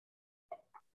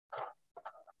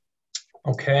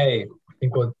Okay, I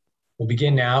think we'll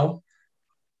begin now.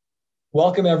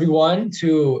 Welcome everyone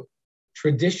to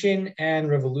Tradition and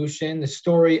Revolution, the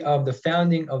story of the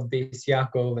founding of Bais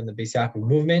Yaakov and the Bais Yaakov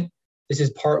movement. This is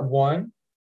part one,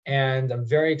 and I'm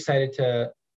very excited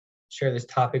to share this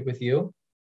topic with you.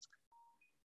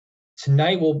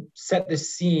 Tonight we'll set the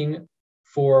scene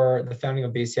for the founding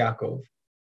of Bais Yaakov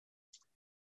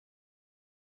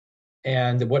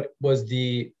and what was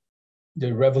the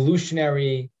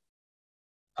revolutionary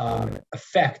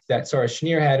effect that Sarah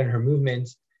Schneer had in her movement.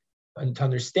 And to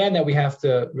understand that, we have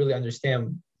to really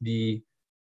understand the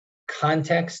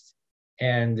context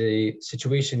and the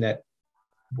situation that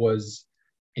was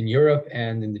in Europe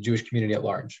and in the Jewish community at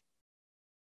large.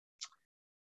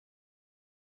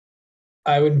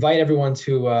 I would invite everyone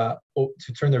to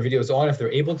turn their videos on if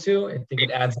they're able to. I think it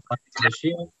adds on to the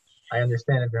shield. I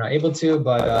understand if they're not able to,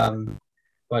 but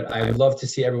I would love to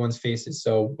see everyone's faces.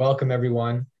 So welcome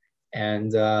everyone,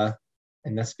 and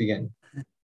let's begin.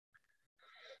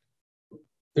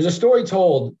 There's a story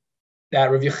told that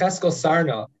Rav Yecheskel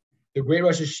Sarna, the great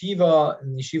Rosh Yeshiva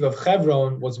in the Yeshiva of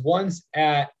Hebron, was once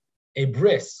at a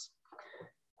bris,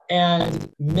 and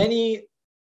many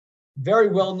very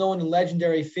well-known and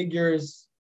legendary figures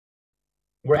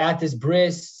were at this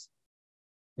bris,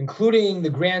 including the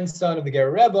grandson of the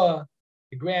Ger Rebbe,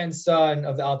 the grandson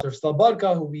of the Alter of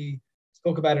Slobodka, who we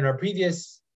spoke about in our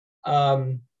previous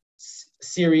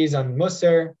series on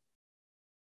Musar,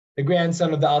 the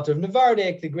grandson of the Alter of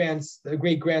Nevardik, the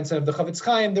great-grandson of the Chavetz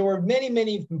Chaim. There were many,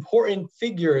 many important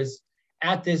figures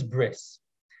at this bris.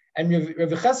 And Rav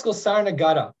Yecheskel Sarna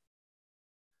got up,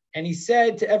 and he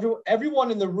said to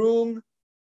everyone in the room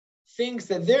thinks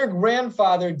that their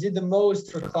grandfather did the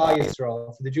most for Klal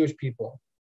Yisrael, for the Jewish people.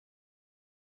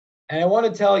 And I want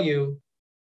to tell you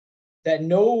that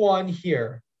no one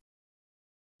here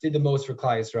did the most for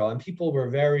Klal Yisrael. And people were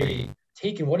very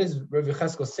taken. What is Rav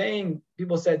Yecheskel saying?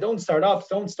 People said, don't start a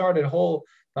whole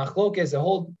machlokes, a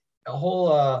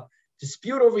whole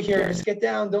dispute over here. Just get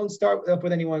down. Don't start up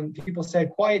with anyone. People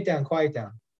said, quiet down.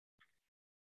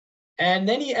 And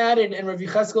then he added, and Rav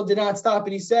Yecheskel did not stop,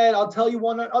 and he said, I'll tell you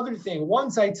one other thing.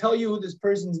 Once I tell you who this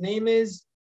person's name is,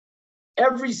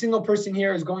 every single person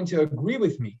here is going to agree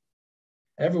with me.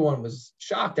 Everyone was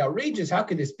shocked, outrageous. How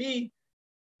could this be?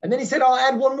 And then he said, I'll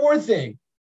add one more thing.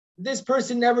 This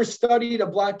person never studied a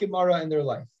black Gemara in their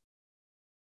life.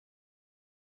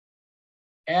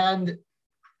 And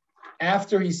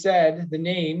after he said the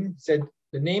name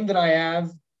that I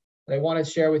have, that I want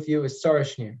to share with you is Sarah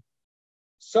Schneer.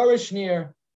 Sarah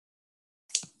Schneer,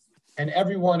 and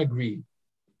everyone agreed.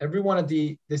 Everyone at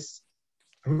this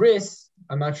bris,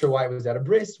 I'm not sure why it was at a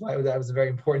bris, that was a very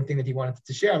important thing that he wanted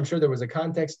to share. I'm sure there was a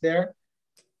context there.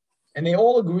 And they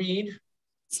all agreed.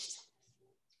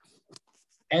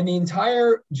 And the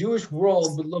entire Jewish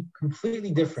world would look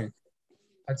completely different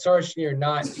had Sarah Schneer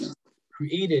not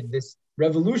created this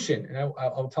revolution. And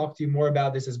I'll talk to you more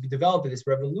about this as we develop it, this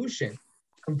revolution,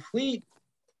 complete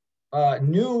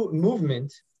new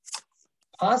movement,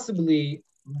 possibly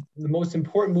the most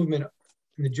important movement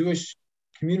in the Jewish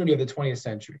community of the 20th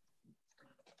century.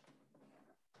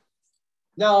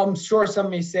 Now, I'm sure some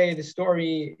may say the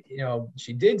story,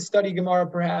 she did study Gemara,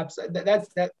 perhaps.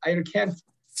 That I can't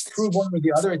prove one or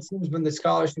the other. It seems from the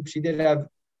scholarship she did have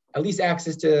at least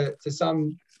access to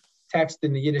some text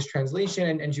in the Yiddish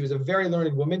translation, and she was a very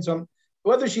learned woman. So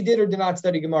whether she did or did not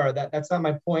study Gemara, that's not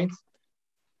my point.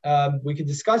 We could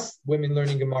discuss women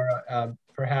learning Gemara,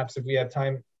 perhaps, if we have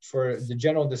time for the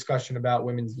general discussion about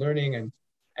women's learning, and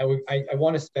I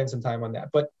want to spend some time on that.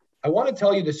 But I want to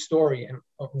tell you the story and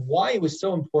why it was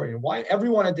so important, why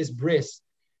everyone at this bris,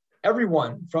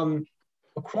 everyone from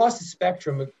across the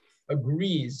spectrum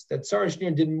agrees that Sarah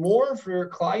Schneer did more for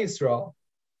Klal Yisrael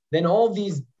than all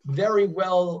these very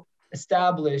well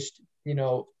established,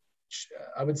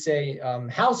 I would say,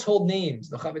 household names,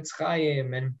 the Chavetz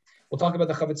Chaim, and we'll talk about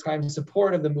the Chavetz Chaim's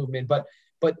support of the movement. But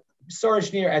Sarah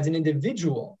Schneer as an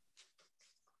individual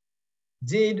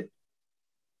did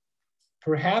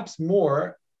perhaps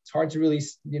more. It's hard to really,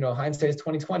 hindsight is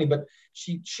 2020, but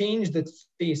she changed the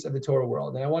face of the Torah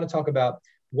world. And I want to talk about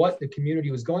what the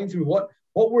community was going through, what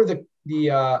were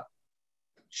the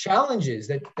challenges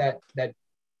that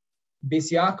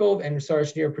Bais Yaakov and Sarah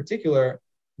Schneer in particular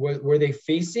were they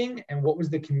facing, and what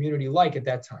was the community like at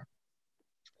that time?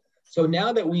 So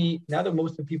now that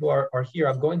most of the people are here,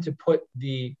 I'm going to put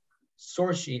the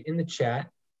source sheet in the chat,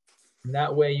 and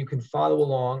that way you can follow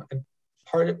along. And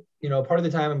part of the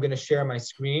time I'm going to share my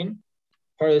screen,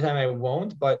 part of the time I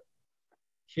won't, but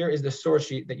here is the source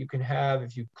sheet that you can have.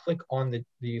 If you click on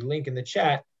the link in the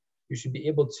chat, you should be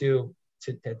able to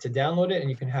download it, and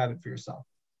you can have it for yourself.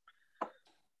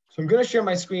 So I'm going to share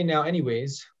my screen now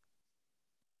anyways.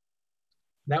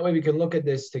 That way we can look at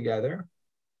this together.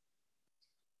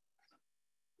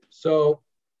 So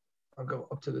I'll go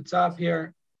up to the top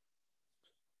here.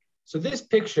 So this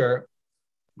picture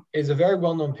is a very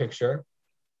well-known picture.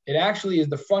 It actually is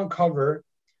the front cover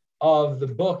of the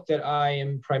book that I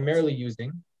am primarily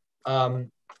using.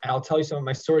 I'll tell you some of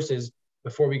my sources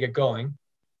before we get going.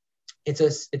 It's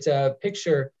a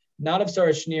picture not of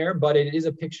Sarah Schneer, but it is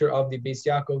a picture of the Bais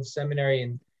Yaakov Seminary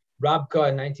in Rabka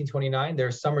in 1929,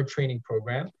 their summer training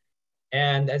program.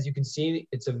 And as you can see,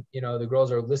 it's the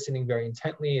girls are listening very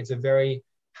intently. It's a very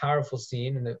powerful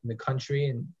scene in the country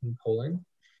in Poland.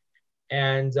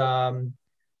 And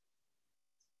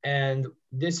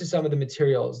this is some of the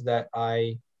materials that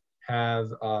I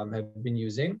have been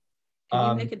using. Can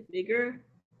you make it bigger?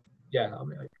 Yeah, I'll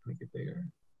make it bigger.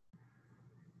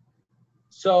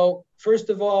 So first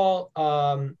of all,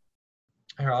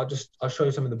 here, I'll show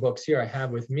you some of the books here I have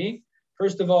with me.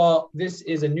 First of all, this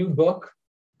is a new book,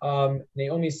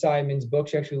 Naomi Simon's book.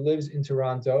 She actually lives in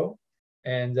Toronto,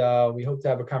 and we hope to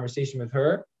have a conversation with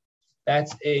her.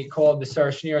 That's called The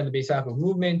Sarah Schneer and the Bais Yaakov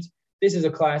Movement. This is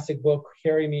a classic book,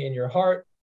 Carry Me in Your Heart.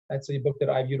 That's a book that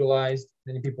I've utilized.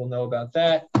 Many people know about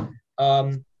that.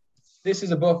 This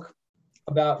is a book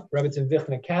about Rebbetzin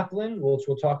Vichna Kaplan, which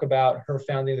we'll talk about her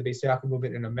founding the Bais Yaakov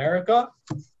movement in America.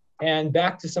 And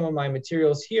back to some of my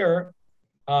materials here,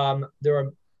 there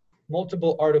are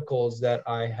multiple articles that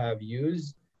I have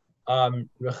used.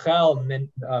 Rachel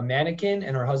Mannequin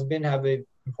and her husband have an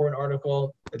important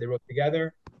article that they wrote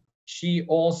together. She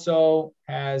also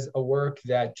has a work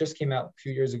that just came out a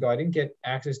few years ago. I didn't get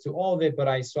access to all of it, but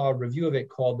I saw a review of it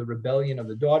called The Rebellion of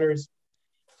the Daughters.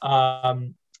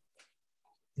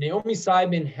 Naomi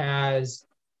Simon has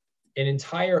an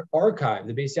entire archive,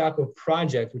 the Bais Yaakov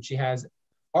Project, which she has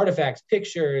artifacts,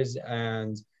 pictures,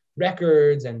 and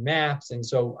records and maps. And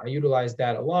so I utilize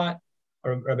that a lot.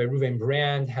 Rabbi Reuven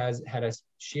Brand had a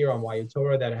shir on Wayu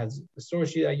Torah that has a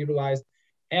source sheet I utilized.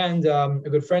 And a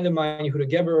good friend of mine, Yehuda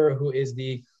Geberer, who is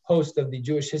the host of the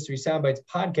Jewish History Soundbites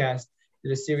podcast,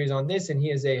 did a series on this, and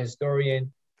he is a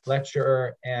historian,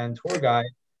 lecturer, and tour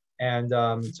guide. And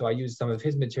so I used some of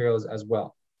his materials as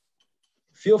well.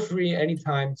 Feel free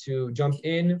anytime to jump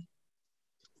in.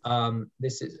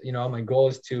 This is, my goal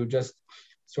is to just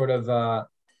sort of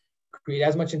create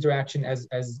as much interaction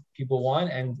as people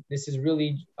want. And this is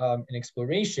really an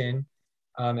exploration.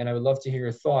 And I would love to hear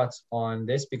your thoughts on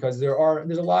this, because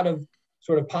there's a lot of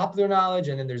sort of popular knowledge,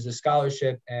 and then there's the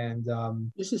scholarship. And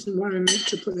this is what I meant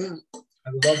to put out.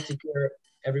 I would love to hear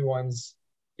everyone's,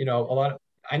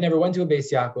 I never went to a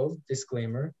Bais Yaakov,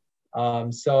 disclaimer.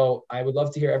 So I would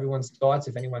love to hear everyone's thoughts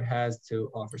if anyone has to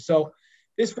offer. So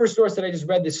this first source that I just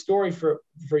read, this story for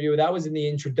you, that was in the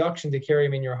introduction to Carry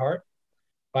Me in Your Heart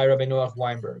by Rabbi Noach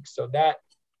Weinberg. So that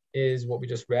is what we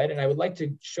just read. And I would like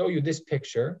to show you this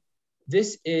picture.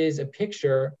 This is a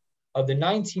picture of the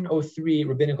 1903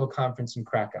 Rabbinical Conference in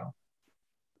Krakow.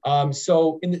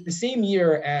 So in the same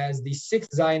year as the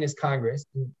 6th Zionist Congress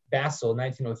in Basel,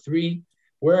 1903,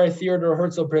 where Theodor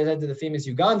Herzl presented the famous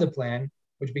Uganda Plan,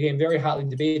 which became very hotly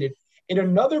debated, in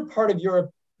another part of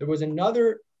Europe, there was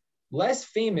another less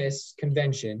famous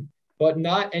convention, but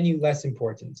not any less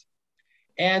important.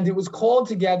 And it was called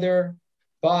together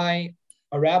by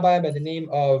a rabbi by the name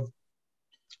of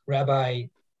the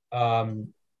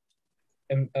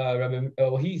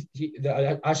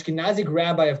Ashkenazic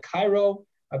rabbi of Cairo,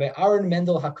 Rabbi Aaron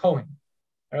Mendel HaKohen.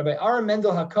 Rabbi Aaron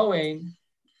Mendel HaKohen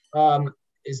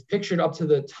is pictured up to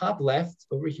the top left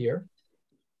over here.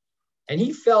 And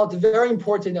he felt very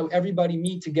important that everybody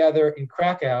meet together in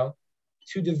Krakow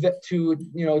to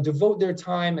devote their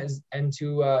time it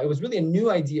was really a new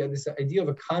idea. This idea of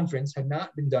a conference had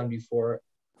not been done before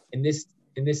in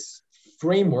this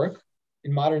framework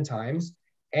in modern times.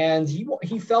 And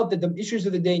he felt that the issues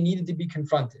of the day needed to be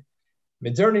confronted.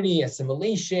 Modernity,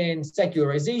 assimilation,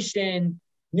 secularization,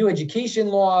 new education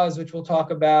laws, which we'll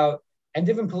talk about, and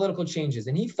different political changes.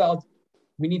 And he felt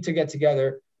we need to get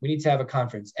together, we need to have a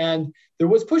conference. And there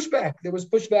was pushback. There was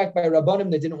pushback by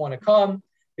Rabbanim that didn't want to come.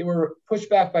 They were pushed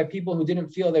back by people who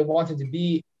didn't feel they wanted to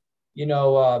be,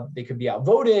 they could be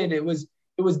outvoted. It was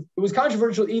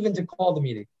controversial even to call the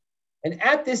meeting. And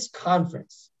at this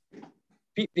conference,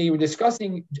 they were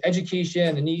discussing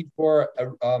education, the need for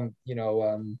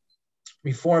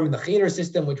reform in the cheder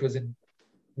system, which was a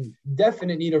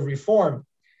definite need of reform.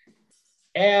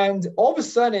 And all of a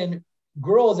sudden,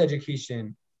 girls'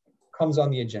 education comes on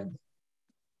the agenda.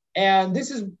 And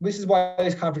this is why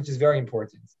this conference is very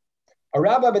important. A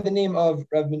rabbi by the name of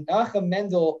Rav Menachem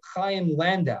Mendel Chaim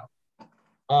Landau.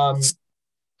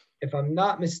 If I'm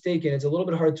not mistaken, it's a little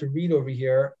bit hard to read over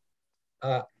here.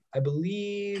 I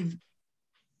believe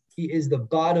he is the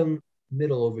bottom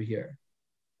middle over here.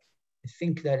 I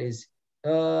think that is,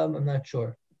 I'm not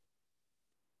sure.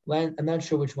 I'm not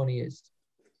sure which one he is.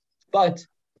 But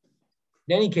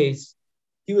in any case,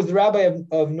 he was the rabbi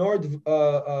of Nowy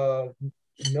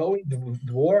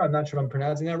Dwor. I'm not sure if I'm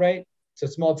pronouncing that right. It's a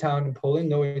small town in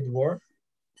Poland, Nowy Dwor.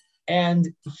 And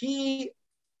he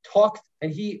talked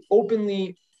and he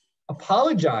openly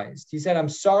apologized. He said, I'm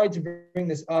sorry to bring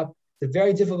this up. It's a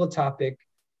very difficult topic,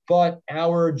 but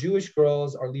our Jewish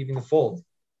girls are leaving the fold.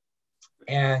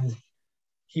 And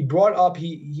he brought up,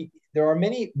 there are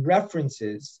many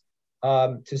references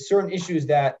to certain issues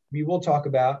that we will talk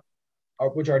about,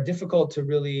 which are difficult to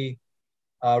really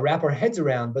wrap our heads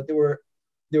around. But there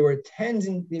were tens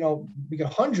and we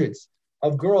got hundreds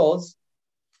of girls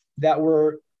that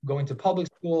were going to public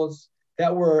schools,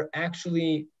 that were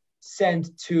actually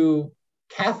sent to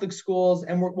Catholic schools,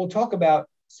 and we'll talk about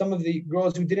some of the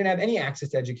girls who didn't have any access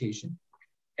to education.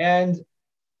 And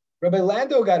Rabbi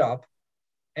Landau got up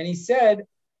and he said,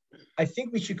 I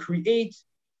think we should create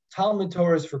Talmud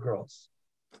Torahs for girls.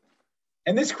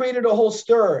 And this created a whole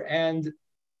stir. And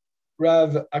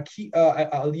Rav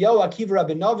Eliyahu Akiva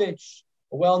Rabinovich,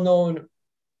 a well-known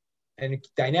and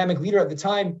dynamic leader at the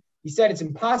time, he said it's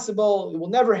impossible. It will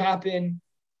never happen.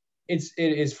 It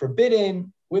is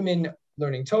forbidden. Women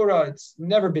learning Torah, it's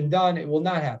never been done. It will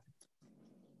not happen.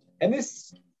 And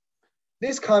this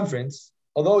conference,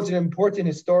 although it's an important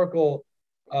historical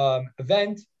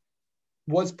event,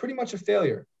 was pretty much a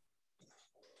failure.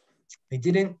 They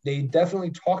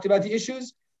definitely talked about the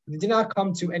issues. They did not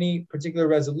come to any particular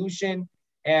resolution.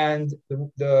 And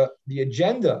the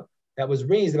agenda that was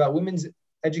raised about women's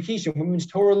education, women's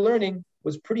Torah learning,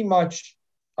 was pretty much,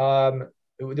 there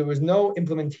was no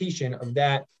implementation of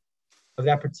that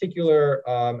particular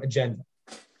agenda.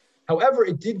 However,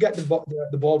 it did get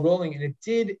the ball rolling, and it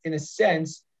did, in a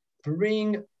sense,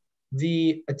 bring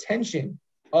the attention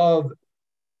of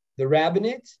the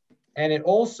rabbinate, and it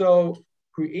also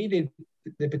created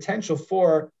the potential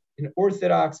for an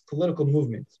Orthodox political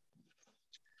movement.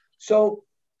 So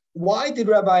why did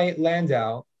Rabbi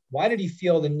Landau, why did he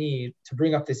feel the need to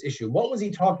bring up this issue? What was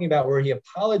he talking about where he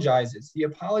apologizes? He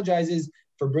apologizes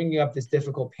for bringing up this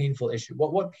difficult, painful issue.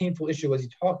 What painful issue was he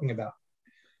talking about?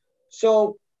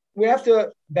 So we have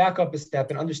to back up a step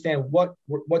and understand what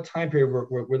time period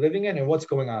we're living in and what's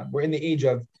going on. We're in the age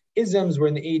of isms. We're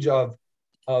in the age of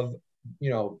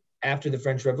after the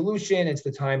French Revolution. It's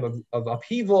the time of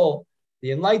upheaval,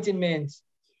 the Enlightenment,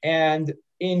 and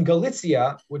in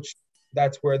Galicia, which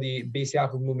that's where the Bais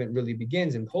Yaakov movement really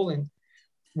begins in Poland.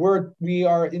 We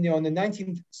are in the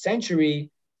 19th century.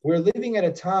 We're living at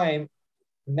a time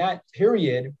in that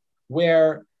period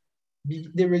where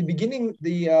they were beginning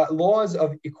the laws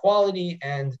of equality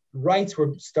and rights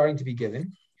were starting to be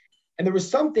given. And there was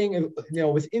something,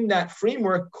 within that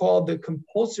framework called the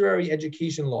compulsory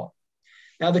education law.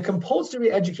 Now, the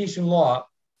compulsory education law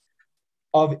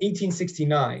of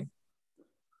 1869,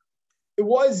 it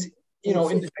was,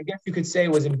 I guess you could say,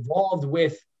 was involved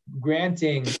with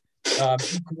granting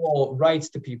equal rights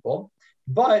to people.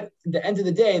 But at the end of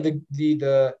the day,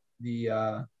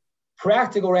 the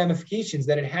practical ramifications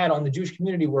that it had on the Jewish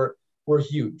community were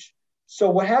huge. So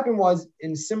what happened was,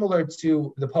 similar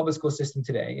to the public school system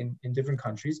today in different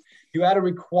countries, you had a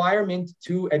requirement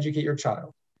to educate your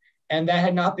child. And that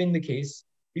had not been the case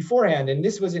beforehand. And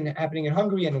this was happening in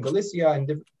Hungary and in Galicia and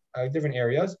different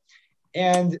areas.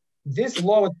 And this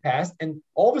law was passed, and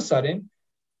all of a sudden,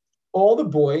 all the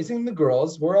boys and the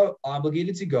girls were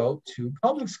obligated to go to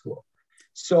public school.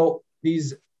 So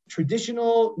these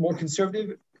traditional, more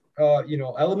conservative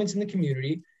elements in the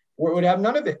community would have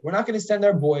none of it. We're not going to send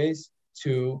our boys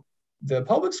to the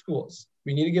public schools.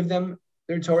 We need to give them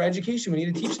their Torah education. We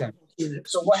need to teach them.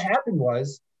 So what happened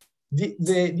was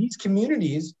these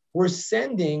communities were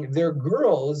sending their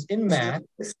girls in mass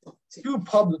to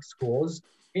public schools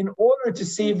in order to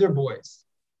save their boys.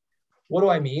 What do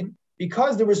I mean?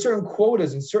 Because there were certain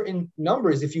quotas and certain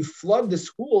numbers. If you flood the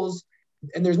schools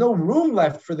and there's no room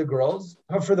left for the girls,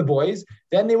 or for the boys,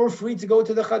 then they were free to go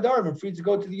to the chadarim and free to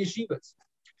go to the yeshivas.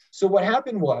 So what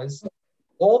happened was,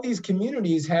 all these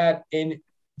communities had a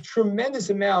tremendous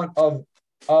amount of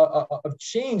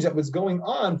change that was going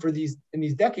on in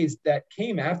these decades that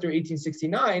came after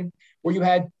 1869, where you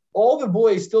had all the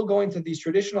boys still going to these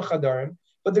traditional chadarim,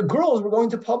 but the girls were going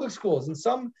to public schools. And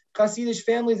some Hasidic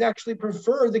families actually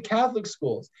prefer the Catholic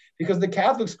schools, because the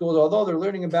Catholic schools, although they're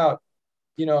learning about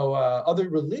other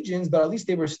religions, but at least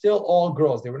they were still all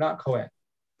girls. They were not co-ed.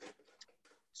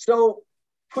 So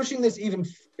pushing this even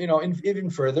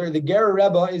further, the Ger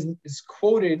Rebbe is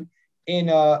quoted in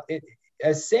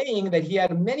as saying that he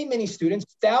had many, many students,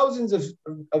 thousands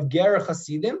of Ger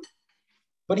Hasidim,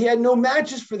 but he had no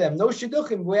matches for them, no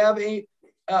shidduchim. We have a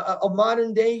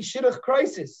modern day shidduch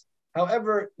crisis.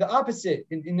 However, the opposite.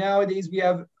 In nowadays, we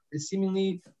have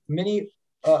seemingly many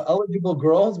eligible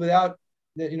girls without,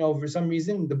 for some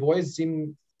reason, the boys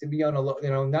seem to be on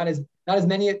not as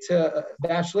many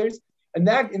bachelors. And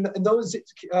that in those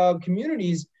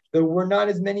communities, there were not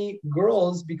as many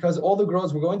girls because all the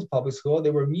girls were going to public school.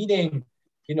 They were meeting,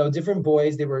 different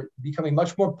boys. They were becoming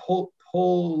much more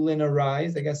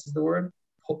polarized, I guess is the word.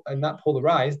 Not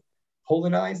polarized,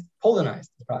 Polonized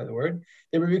is probably the word.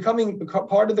 They were becoming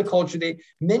part of the culture.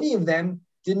 Many of them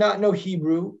did not know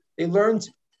Hebrew. They learned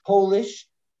Polish.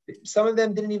 Some of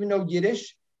them didn't even know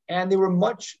Yiddish, and they were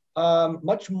much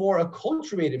more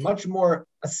acculturated, much more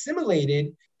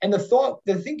assimilated. And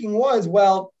the thinking was,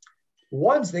 well,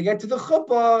 once they get to the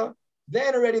chuppah,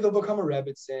 then already they'll become a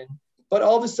rebbetzin. But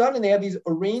all of a sudden, they have these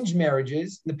arranged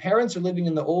marriages. The parents are living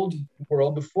in the old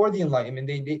world before the Enlightenment.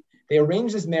 They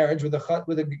arranged this marriage there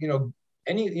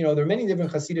are many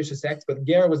different Hasidic sects, but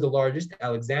Ger was the largest.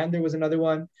 Alexander was another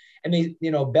one, and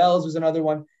Belz was another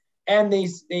one. And they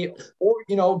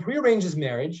prearrange this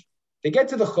marriage. They get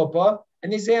to the chuppah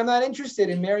and they say, "I'm not interested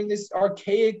in marrying this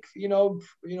archaic,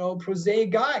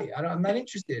 prosaic guy. I'm not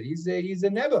interested. He's a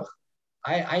nebuch.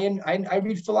 I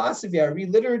read philosophy. I read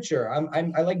literature.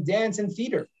 I like dance and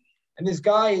theater. And this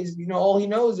guy is, all he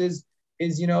knows is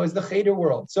the cheder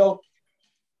world." So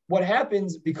what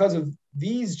happens because of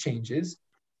these changes,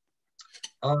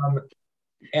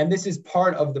 and this is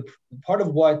part of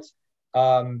what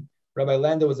Rabbi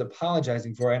Landa was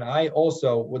apologizing for, and I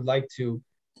also would like to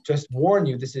just warn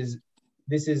you. This is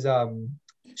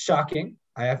shocking.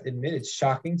 I have to admit, it's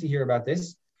shocking to hear about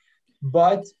this,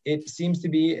 but it seems to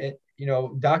be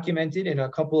documented in a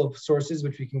couple of sources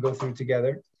which we can go through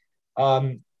together.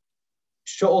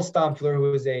 Shaul Stampfler,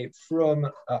 who is a Frum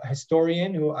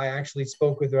historian, who I actually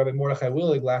spoke with Rabbi Mordechai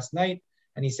Willig last night,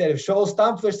 and he said, if Shaul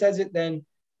Stampfler says it, then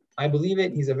I believe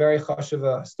it. He's a very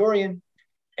chashuv historian,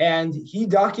 and he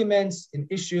documents an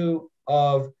issue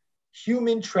of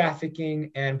human trafficking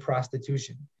and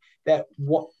prostitution. That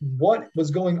what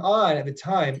was going on at the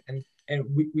time, and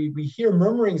we hear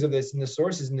murmurings of this in the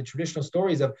sources, in the traditional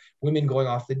stories of women going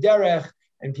off the derech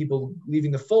and people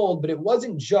leaving the fold, but it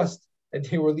wasn't just that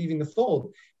they were leaving the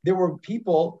fold. There were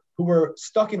people who were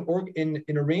stuck in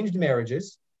arranged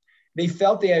marriages. They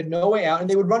felt they had no way out, and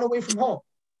they would run away from home.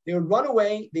 They would run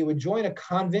away. They would join a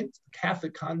convent, a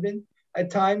Catholic convent at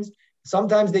times.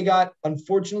 Sometimes they got,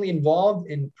 unfortunately, involved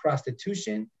in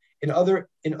prostitution, in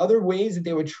other ways that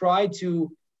they would try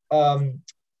to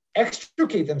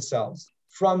extricate themselves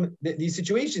from these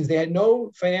situations. They had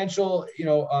no financial,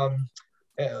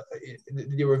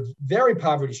 they were very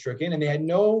poverty-stricken, and they had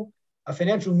no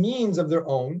financial means of their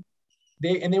own.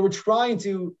 They were trying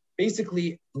to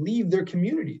basically leave their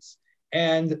communities.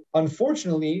 And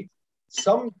unfortunately,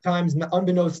 sometimes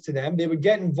unbeknownst to them, they would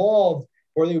get involved,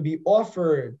 or they would be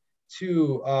offered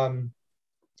to,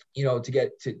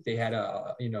 they had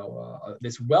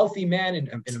this wealthy man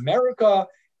in America,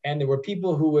 and there were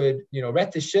people who would,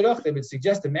 ret the shidduch, they would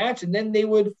suggest a match, and then they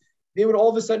would all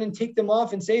of a sudden take them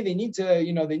off and say they need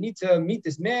to meet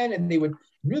this man, and they would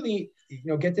really,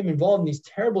 get them involved in these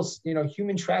terrible,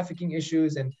 human trafficking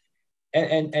issues, and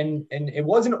it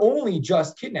wasn't only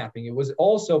just kidnapping; it was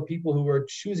also people who were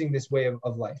choosing this way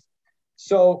of life.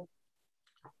 So,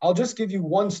 I'll just give you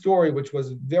one story, which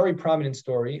was a very prominent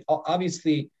story.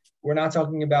 Obviously, we're not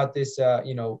talking about this.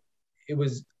 It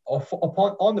was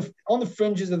on the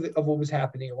fringes of what was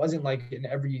happening. It wasn't like in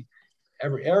every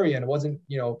area, and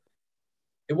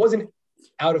it wasn't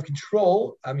out of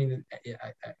control. I mean,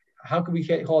 how could we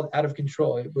call it out of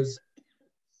control?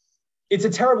 It's a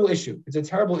terrible issue. It's a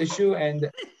terrible issue, and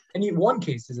any one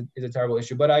case is a terrible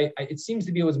issue. But it seems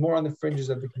to be it was more on the fringes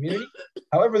of the community.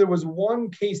 However, there was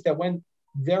one case that went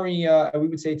very, we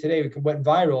would say today, it went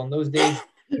viral. In those days,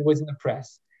 it was in the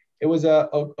press. It was a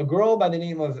girl by the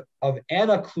name of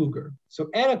Anna Kluger. So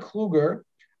Anna Kluger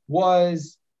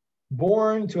was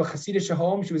born to a Hasidic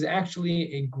home. She was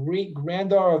actually a great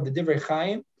granddaughter of the Divrei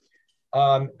Chaim.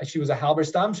 She was a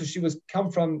Halberstam, so she was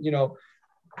come from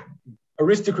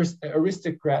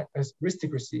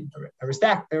aristocracy,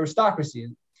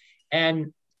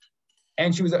 and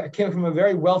she came from a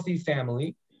very wealthy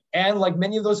family. And like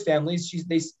many of those families,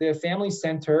 their family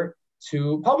sent her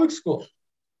to public school.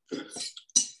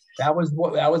 That was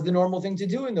the normal thing to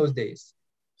do in those days.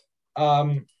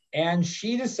 And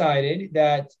she decided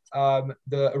that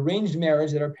the arranged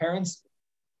marriage that her parents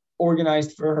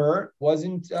organized for her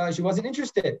she wasn't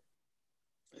interested.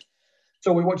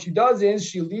 So what she does is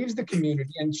she leaves the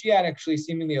community, and she had actually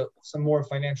seemingly some more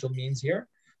financial means here.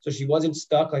 So she wasn't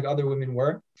stuck like other women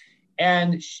were.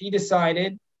 And she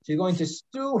decided she's going to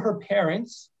sue her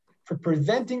parents for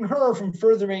preventing her from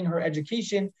furthering her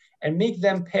education and make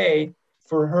them pay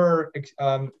for her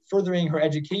furthering her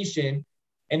education.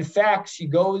 In fact, she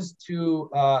goes to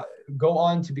go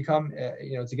on to become,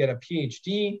 to get a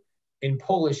PhD in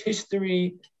Polish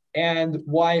history. And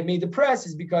why it made the press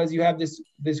is because you have this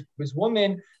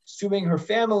woman suing her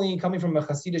family, coming from a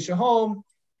Hasidic home,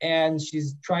 and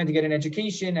she's trying to get an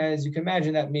education. As you can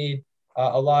imagine, that made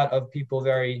a lot of people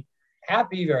very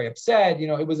happy, very upset.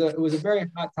 It was a very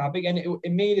hot topic, and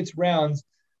it made its rounds.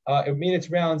 It made its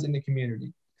rounds in the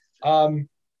community.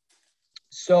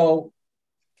 So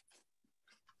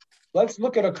let's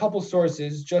look at a couple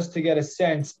sources just to get a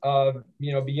sense of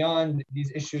beyond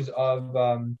these issues of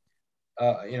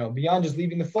beyond just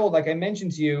leaving the fold. Like I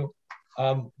mentioned to you,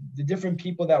 the different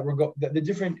people that were the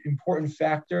different important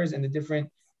factors and the different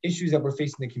issues that were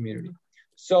facing the community.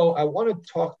 So I want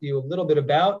to talk to you a little bit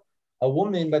about a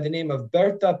woman by the name of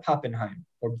Bertha Pappenheim,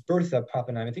 or Bertha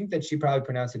Pappenheim. I think that she probably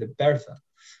pronounced it Bertha.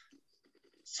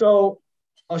 So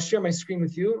I'll share my screen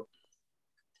with you.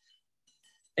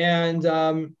 And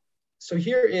so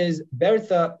here is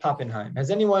Bertha Pappenheim.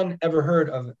 Has anyone ever heard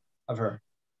of her?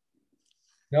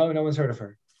 No one's heard of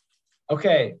her.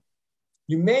 Okay.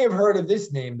 You may have heard of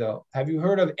this name, though. Have you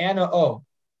heard of Anna O?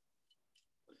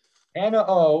 Anna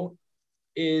O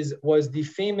was the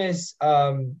famous,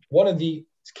 one of the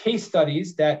case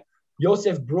studies that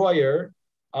Joseph Breuer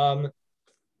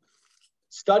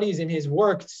studies in his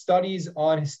work, studies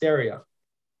on hysteria.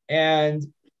 And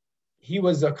he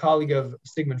was a colleague of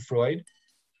Sigmund Freud.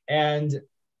 And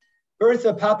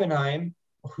Bertha Pappenheim,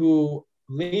 who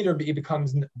later it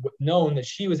becomes known that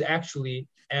she was actually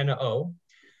Anna O.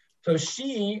 So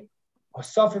she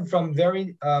suffered from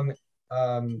very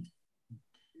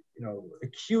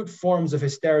acute forms of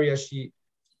hysteria.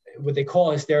 What they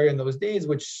call hysteria in those days,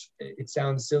 which it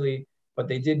sounds silly, but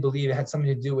they did believe it had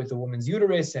something to do with the woman's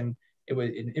uterus, and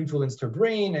it influenced her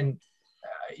brain, and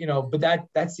but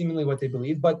that's seemingly what they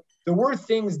believed. But there were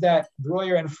things that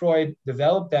Breuer and Freud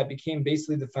developed that became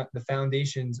basically the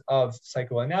foundations of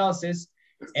psychoanalysis.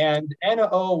 And Anna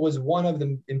O was one of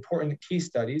the important case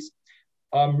studies.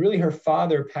 Really, her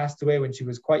father passed away when she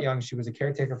was quite young. She was a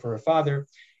caretaker for her father,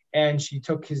 and she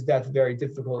took his death very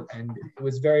difficult. And it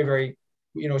was very, very,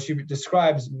 she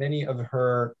describes many of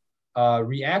her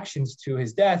reactions to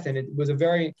his death, and it was a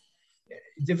very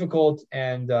difficult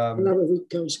and another week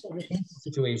goes by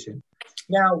situation.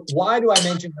 Now, why do I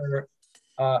mention her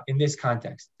in this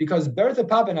context? Because Bertha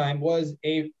Pappenheim was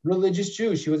a religious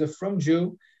Jew. She was a frum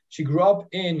Jew. She grew up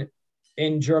in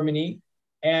Germany,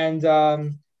 and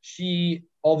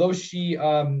although she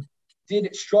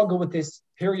did struggle with this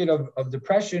period of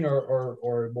depression or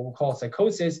what we'll call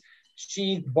psychosis,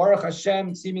 she, Baruch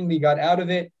Hashem, seemingly got out of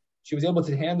it. She was able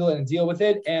to handle it and deal with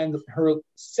it. And her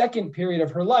second period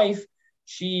of her life,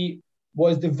 she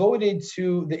was devoted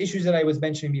to the issues that I was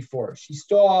mentioning before. She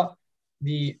saw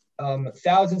the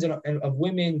thousands of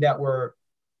women that were,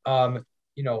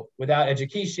 without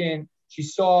education. She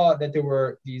saw that there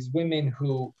were these women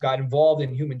who got involved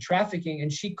in human trafficking,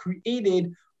 and she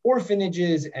created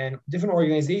orphanages and different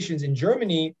organizations in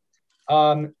Germany.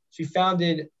 She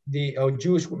founded the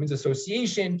Jewish Women's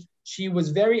Association. She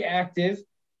was very active,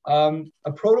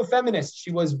 a proto-feminist.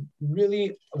 She was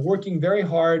really working very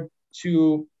hard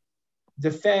to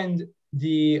defend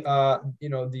the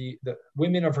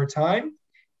women of her time.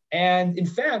 And in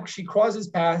fact, she crosses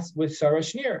paths with Sarah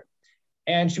Schneer.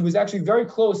 And she was actually very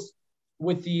close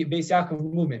with the Bais Yaakov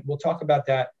movement. We'll talk about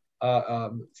that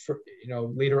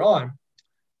later on.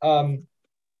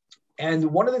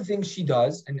 And one of the things she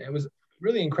does, and it was a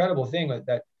really incredible thing,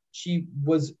 that she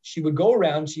would go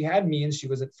around. She had means. She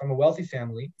was from a wealthy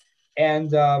family,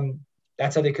 and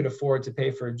that's how they could afford to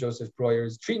pay for Joseph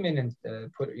Breuer's treatment. And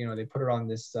they put her on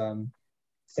this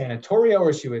sanatoria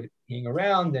where she would hang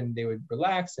around and they would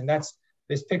relax. And that's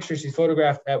this picture. She's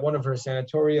photographed at one of her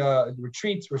sanatoria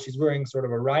retreats where she's wearing sort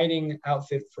of a riding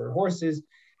outfit for horses.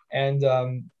 And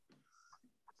so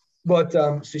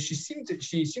she seemed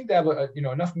to have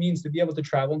enough means to be able to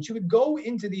travel, and she would go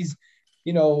into these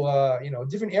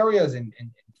different areas in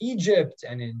Egypt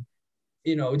and in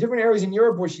different areas in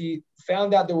Europe where she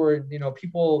found out there were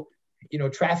people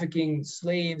trafficking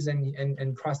slaves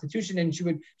and prostitution. And she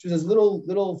was this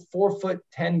little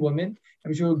 4'10" woman,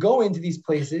 and she would go into these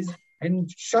places and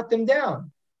shut them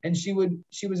down. And she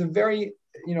was a very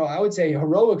I would say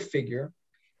heroic figure,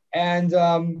 and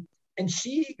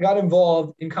she got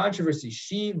involved in controversy.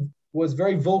 She was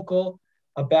very vocal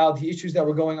about the issues that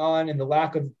were going on and the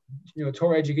lack of,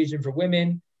 Torah education for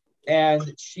women.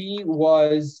 And she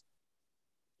was,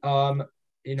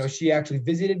 she actually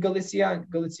visited Galicia,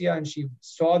 and she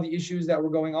saw the issues that were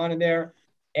going on in there.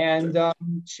 And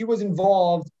she was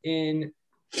involved in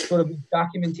sort of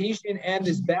documentation and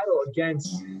this battle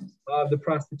against the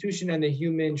prostitution and the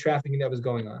human trafficking that was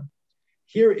going on.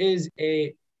 Here is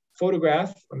a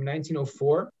photograph from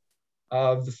 1904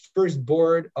 of the first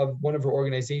board of one of her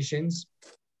organizations.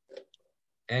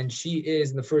 And she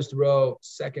is in the first row,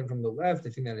 second from the left. I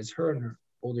think that is her in her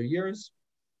older years.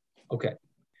 Okay.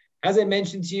 As I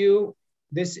mentioned to you,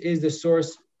 this is the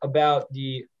source about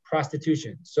the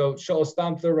prostitution. So Shaul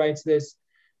Stampfler writes this,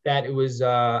 that it was,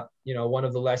 one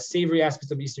of the less savory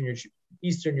aspects of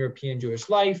Eastern European Jewish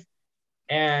life.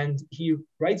 And he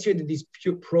writes here that these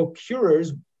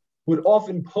procurers would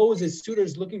often pose as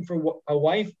suitors looking for a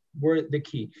wife were the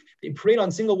key. They preyed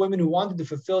on single women who wanted to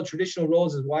fulfill traditional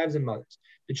roles as wives and mothers.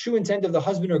 The true intent of the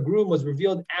husband or groom was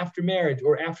revealed after marriage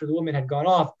or after the woman had gone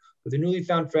off with a newly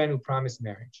found friend who promised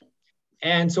marriage.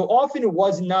 And so often it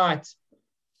was not,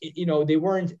 they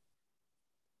weren't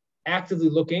actively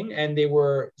looking, and they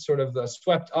were sort of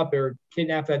swept up or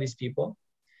kidnapped by these people.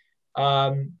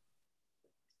 However,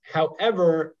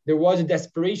 there was a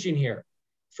desperation here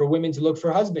for women to look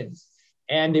for husbands,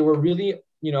 and they were really,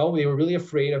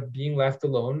 afraid of being left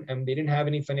alone, and they didn't have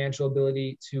any financial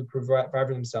ability to provide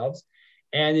for themselves.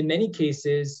 And in many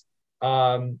cases,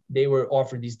 they were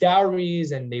offered these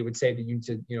dowries, and they would say that you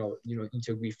need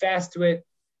to agree fast to it.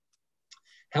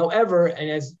 However, and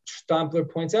as Stampfler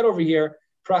points out over here,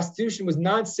 prostitution was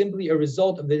not simply a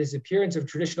result of the disappearance of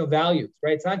traditional values,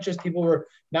 right? It's not just people were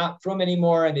not from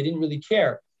anymore and they didn't really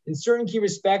care. In certain key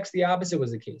respects, the opposite was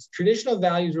the case. Traditional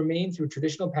values remained through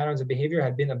traditional patterns of behavior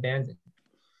had been abandoned.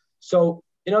 So,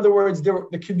 in other words,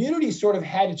 the community sort of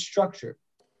had its structure,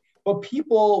 but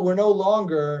people were no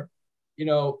longer,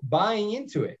 buying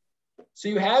into it. So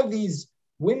you have these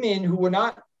women who were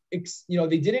not,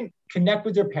 they didn't connect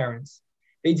with their parents.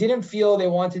 They didn't feel they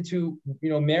wanted to,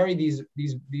 marry these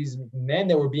men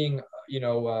that were being,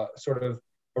 sort of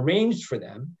arranged for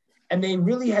them, and they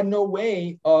really had no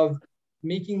way of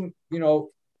making,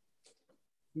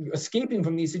 escaping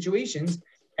from these situations.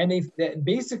 And they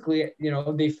basically,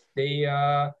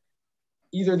 either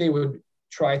they would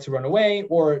try to run away,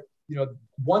 or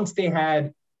once they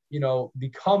had,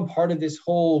 become part of this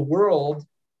whole world,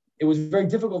 it was very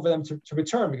difficult for them to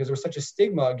return because there was such a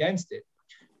stigma against it.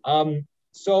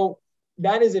 So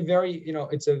that is a very,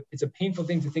 it's a painful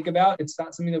thing to think about. It's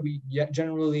not something that we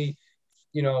generally,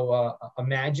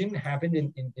 imagine happened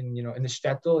in the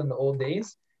shtetl in the old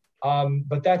days.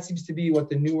 But that seems to be what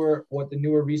the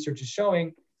newer research is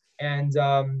showing. And,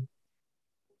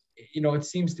 it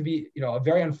seems to be, a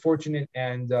very unfortunate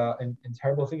and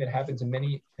terrible thing that happened to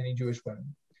many, many Jewish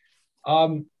women.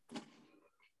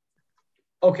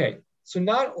 Okay, so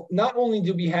not only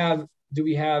do we have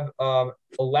a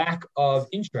lack of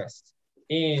interest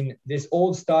in this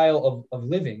old style of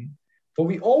living, but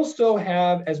we also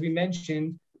have, as we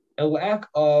mentioned, a lack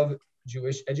of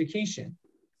Jewish education.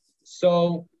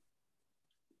 So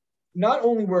not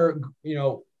only were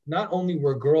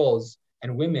girls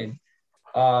and women,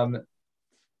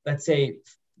 let's say,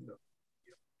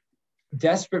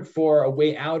 desperate for a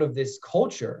way out of this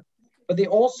culture, but they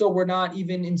also were not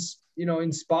even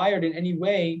inspired in any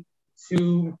way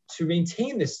to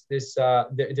maintain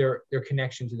their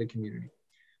connection to the community.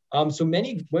 So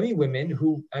many women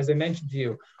who, as I mentioned to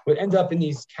you, would end up in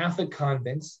these Catholic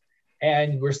convents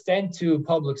and were sent to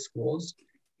public schools,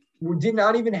 did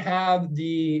not even have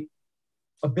the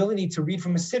ability to read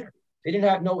from a siddur. They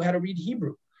didn't know how to read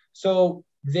Hebrew. So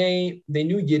they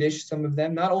knew Yiddish, some of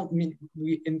them. Not only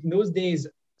in those days,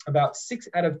 about 6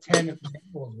 out of 10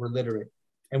 males were literate,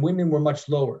 and women were much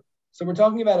lower. So we're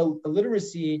talking about a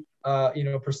literacy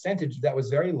percentage that was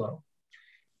very low.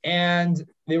 And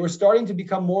they were starting to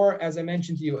become more, as I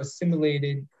mentioned to you,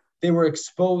 assimilated. They were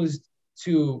exposed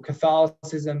to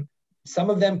Catholicism. Some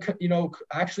of them,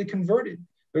 actually converted.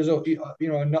 There's a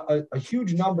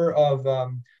huge number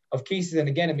of cases, and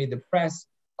again, it made the press,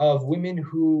 of women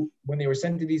who, when they were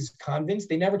sent to these convents,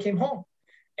 they never came home,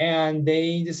 and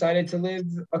they decided to live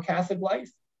a Catholic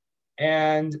life.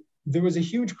 And there was a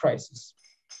huge crisis.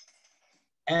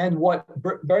 And what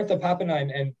Bertha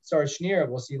Pappenheim and Sarah Schneer,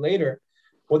 we'll see later,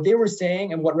 what they were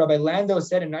saying, and what Rabbi Landau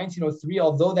said in 1903,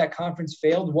 although that conference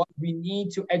failed, what we need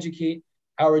to educate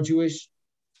our Jewish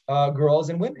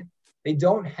girls and women. They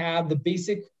don't have the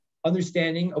basic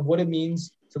understanding of what it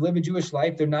means to live a Jewish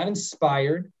life. They're not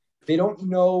inspired. They don't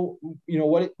know,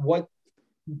 what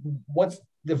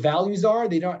the values are.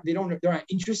 They're not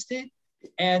interested.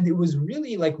 And it was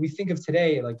really like we think of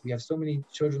today, like we have so many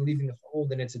children leaving the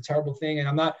fold, and it's a terrible thing. And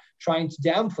I'm not trying to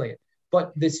downplay it,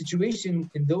 but the situation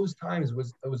in those times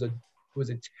was a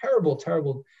terrible,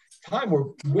 terrible time where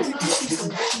women were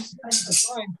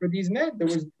for these men. There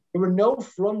were no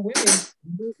from women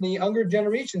in the younger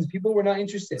generations. People were not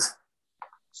interested.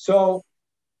 So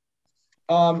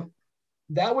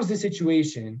that was the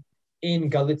situation in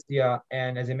Galicia,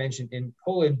 and as I mentioned, in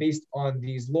Poland, based on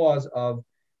these laws of,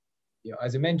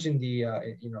 as I mentioned, the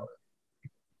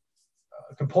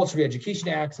compulsory education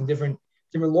acts and different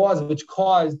laws, which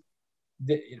caused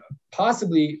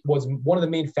possibly was one of the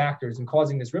main factors in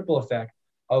causing this ripple effect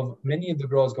of many of the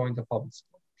girls going to public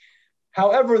school.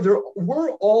 However, there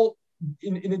were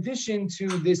in addition to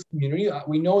this community,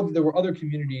 we know that there were other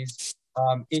communities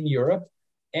in Europe,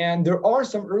 and there are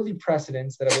some early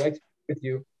precedents that I would like to share with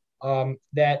you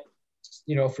that,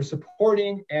 for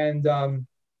supporting and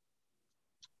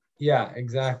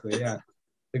exactly. Yeah.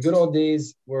 The good old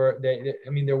days were,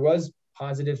 there was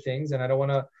positive things, and I don't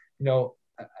want to,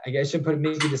 I guess I should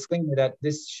make a disclaimer that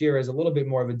this year is a little bit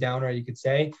more of a downer, you could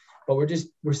say, but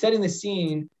we're setting the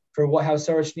scene for how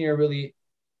Sarah Schneer really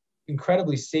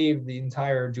incredibly saved the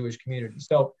entire Jewish community.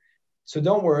 So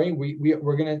don't worry,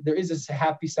 there is a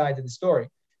happy side to the story,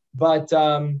 but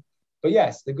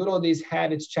yes, the good old days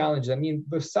had its challenges.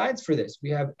 Besides for this,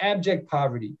 we have abject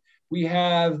poverty, we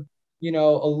have a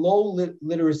low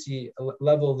literacy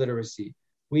level of literacy.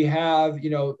 We have,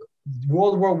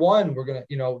 World War I, we're going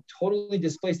to, totally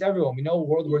displaced everyone. We know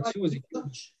World War II was a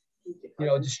huge,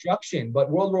 destruction, but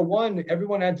World War I,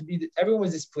 everyone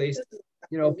was displaced.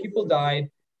 People died.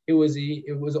 It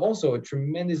was also a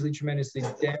tremendously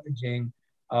damaging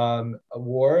a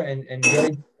war, and very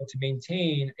difficult to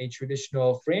maintain a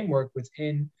traditional framework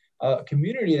within a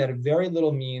community that had very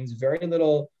little means, very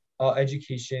little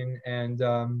education, and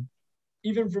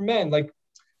even for men, like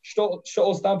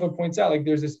Shaul Stamford points out, like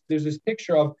there's this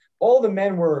picture of all the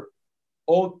men were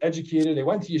all educated, they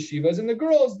went to yeshivas, and the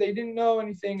girls, they didn't know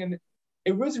anything, and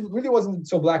it really wasn't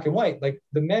so black and white. Like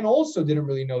the men also didn't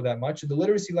really know that much. The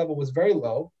literacy level was very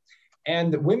low,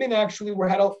 and women actually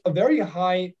had a very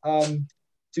high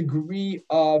degree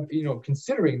of,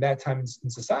 considering that time in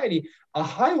society, a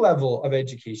high level of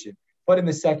education, but in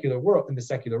the secular world, in the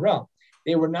secular realm,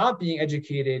 they were not being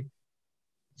educated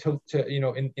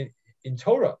in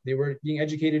Torah. They were being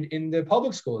educated in the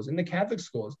public schools, in the Catholic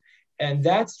schools, and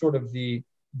that's sort of the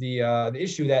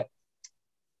issue that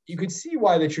you could see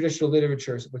why the traditional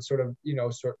literature would sort of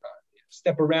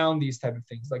step around these type of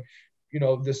things. Like,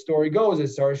 the story goes that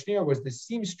Sarah Schneer was the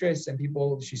seamstress, and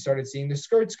she started seeing the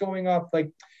skirts going up.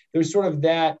 Like there's sort of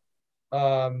that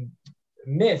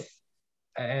myth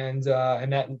and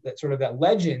that sort of that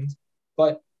legend,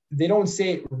 but they don't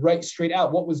say right straight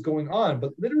out what was going on.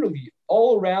 But literally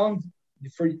all around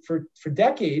for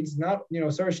decades, not,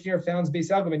 Sarah Schneer founds Bais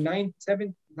Yaakov in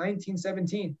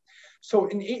 1917. So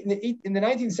in the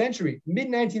 19th century,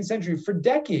 mid-19th century, for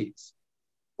decades,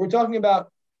 we're talking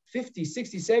about 50,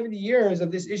 60, 70 years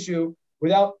of this issue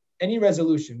without any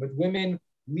resolution, with women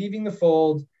leaving the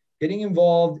fold, getting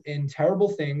involved in terrible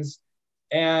things,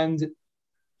 and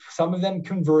some of them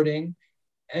converting,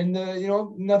 and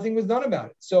nothing was done about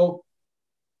it. So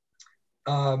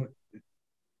although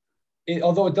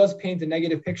it does paint a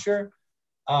negative picture,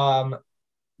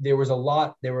 there was a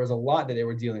lot that they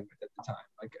were dealing with at the time.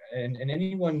 Like, and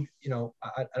anyone,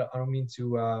 I don't mean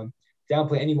to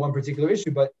downplay any one particular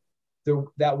issue, but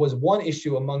that was one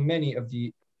issue among many of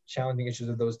the challenging issues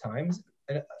of those times.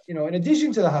 And, in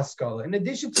addition to the Haskalah, in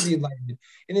addition to the Enlightenment,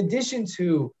 in addition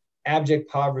to abject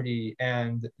poverty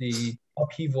and the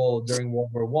upheaval during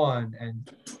World War I.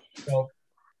 And so,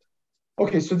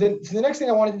 okay, so the next thing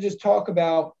I wanted to just talk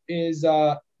about is,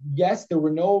 yes, there were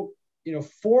no,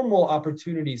 formal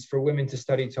opportunities for women to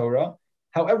study Torah.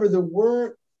 However, there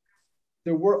were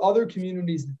other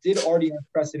communities that did already have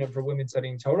precedent for women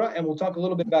studying Torah, and we'll talk a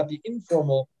little bit about the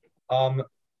informal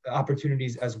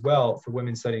opportunities as well for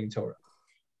women studying Torah.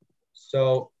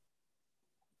 So,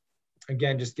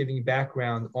 again, just giving you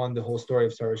background on the whole story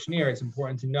of Sarah Schneer, it's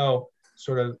important to know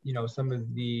sort of, some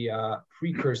of the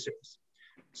precursors.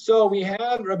 So we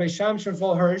have Rabbi Shamshon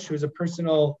Hirsch, who is a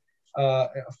personal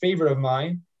favorite of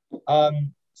mine.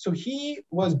 So he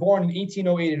was born in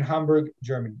 1808 in Hamburg,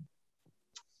 Germany.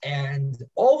 And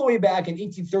all the way back in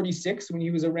 1836, when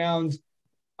he was around,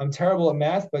 I'm terrible at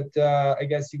math, but I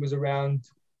guess he was around,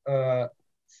 28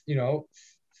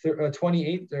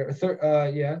 or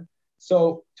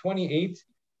so 28.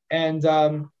 And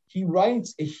he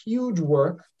writes a huge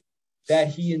work that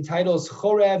he entitles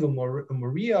Chorev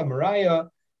Maria,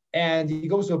 and he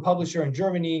goes to a publisher in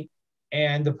Germany,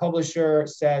 and the publisher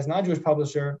says, non-Jewish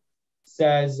publisher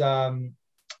says,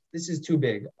 this is too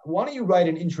big. Why don't you write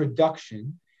an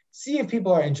introduction, see if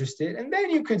people are interested, and then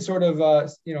you could sort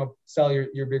of, sell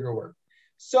your bigger work.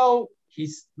 So he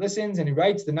listens and he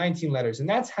writes the 19 letters, and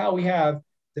that's how we have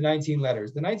the 19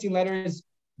 letters. The 19 letters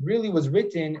really was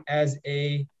written as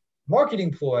a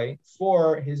marketing ploy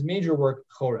for his major work,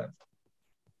 Chorev.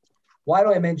 Why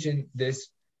do I mention this?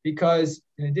 Because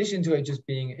in addition to it just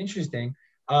being interesting,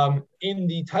 in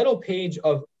the title page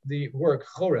of the work,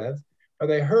 Chorev,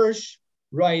 Rabbi Hirsch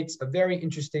writes a very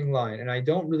interesting line, and I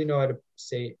don't really know how to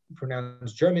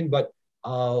pronounce German, but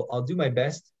I'll do my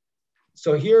best.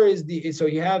 So here is so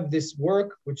you have this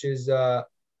work, which is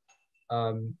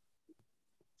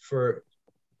for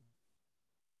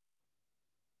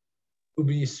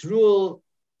Ubi Yisrael,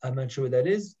 I'm not sure what that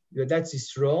is. That's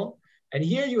Yisrael. And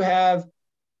here you have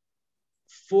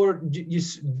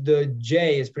the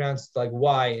J is pronounced like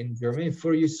Y in German.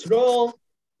 For Yisrael,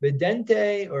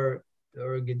 Bedente or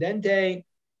Gedente,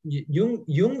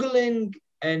 Jungling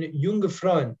and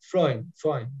Jungefreund. Freund,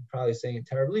 probably saying it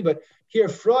terribly, but here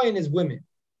Freund is women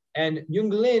and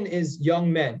Jungling is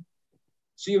young men.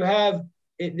 So you have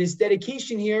this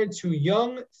dedication here to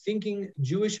young thinking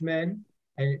Jewish men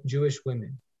and Jewish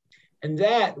women. And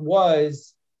that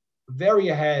was very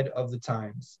ahead of the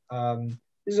times.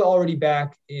 This is already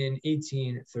back in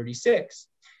 1836.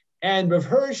 And Rav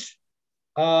Hirsch,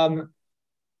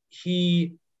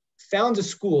 he founds a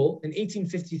school in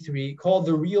 1853 called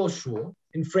the Real Shul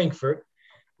in Frankfurt.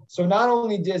 So not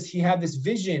only does he have this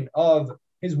vision of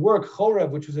his work,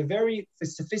 Chorev, which was a very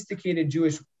sophisticated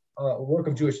Jewish work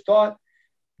of Jewish thought,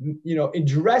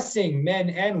 addressing men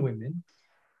and women,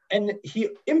 and he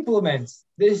implements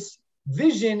this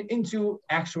vision into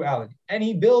actuality. And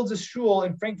he builds a shul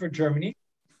in Frankfurt, Germany,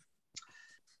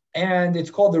 and it's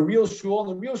called the Real Shul. And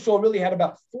the Real Shul really had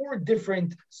about 4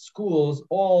 different schools,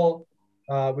 all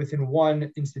within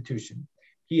one institution.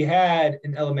 He had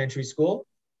an elementary school,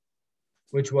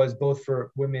 which was both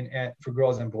for women and for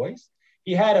girls and boys.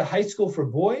 He had a high school for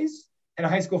boys and a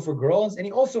high school for girls. And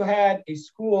he also had a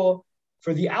school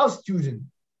for the Ausjuden,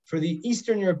 for the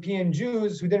Eastern European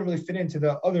Jews who didn't really fit into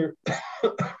the other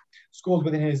schools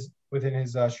within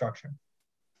his structure.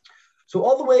 So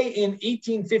all the way in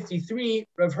 1853,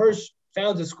 Rav Hirsch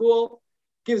founds a school,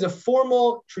 gives a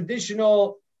formal,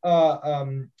 traditional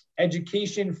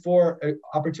education for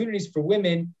opportunities for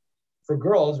women, for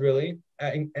girls really,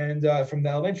 and from the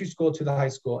elementary school to the high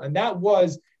school. And that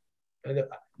was,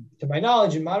 to my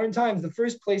knowledge, in modern times, the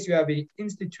first place you have an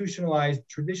institutionalized,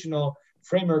 traditional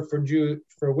framework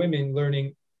for women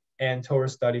learning and Torah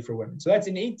study for women. So that's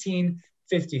in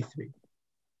 1853.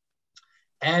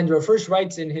 And Rav Hirsch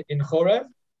writes in Chorev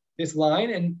this line,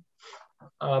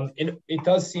 and it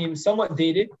does seem somewhat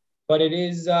dated, but it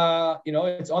is,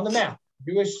 it's on the map.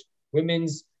 Jewish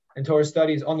women's and Torah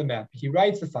studies on the map. He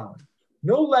writes the following: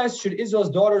 no less should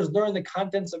Israel's daughters learn the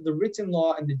contents of the written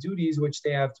law and the duties which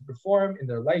they have to perform in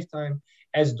their lifetime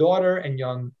as daughter and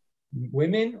young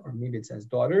women, or maybe it says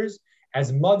daughters,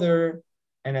 as mother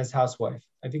and as housewife.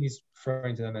 I think he's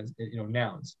referring to them as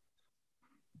nouns.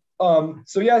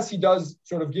 So yes, he does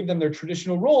sort of give them their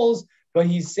traditional roles, but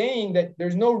he's saying that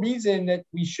there's no reason that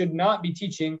we should not be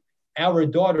teaching our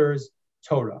daughters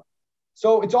Torah.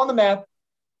 So it's on the map.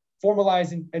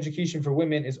 Formalizing education for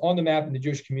women is on the map in the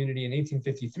Jewish community in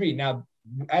 1853. Now,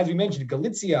 as we mentioned,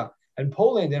 Galicia and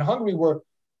Poland and Hungary were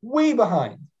way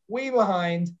behind. They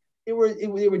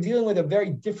were dealing with a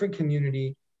very different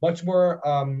community, much more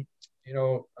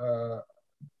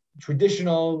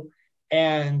traditional,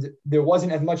 and there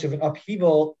wasn't as much of an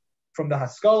upheaval from the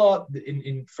Haskalah.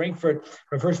 In Frankfurt,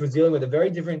 Rav Hirsch was dealing with a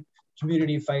very different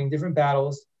community, fighting different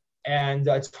battles, and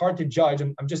it's hard to judge.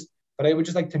 But I would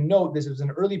just like to note this was an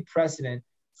early precedent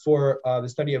for the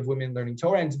study of women learning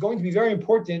Torah, and it's going to be very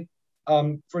important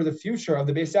for the future of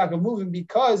the Bais Yaakov movement,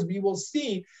 because we will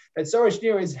see that Sarah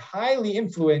Schneer is heavily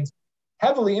influenced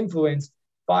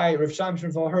by Rav Chaim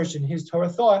Shimon Hirsch and his Torah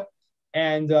thought,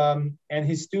 and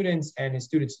his students and his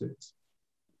students.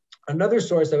 Another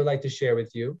source I would like to share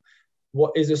with you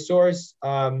is a source,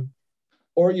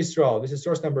 Or Yisrael. This is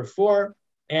source number 4,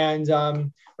 and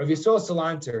Rav Yisrael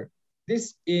Salanter.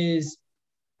 This is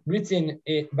written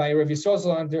by Rav Yisrael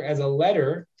Salanter as a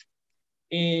letter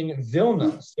in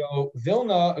Vilna. So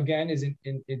Vilna again is in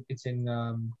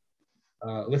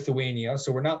Lithuania.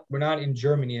 So we're not in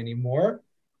Germany anymore,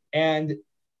 and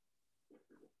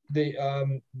the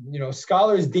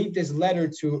scholars date this letter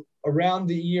to around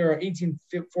the year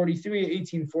 1843,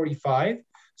 1845.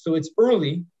 So it's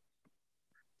early.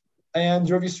 And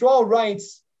Rav Yisrael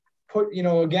writes put,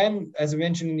 again, as I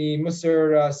mentioned in the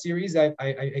Musar series, I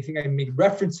think I made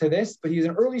reference to this, but he's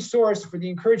an early source for the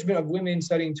encouragement of women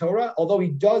studying Torah, although he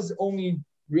does only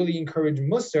really encourage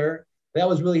Musar. That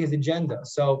was really his agenda.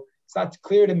 So it's not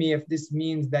clear to me if this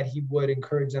means that he would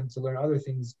encourage them to learn other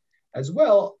things as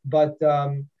well. But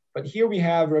here we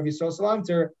have Rav Yisrael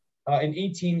Salanter in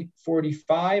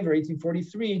 1845 or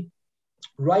 1843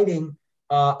 writing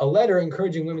a letter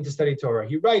encouraging women to study Torah.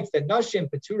 He writes that Nashim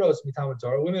Peturos Mitalmud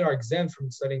Torah, women are exempt from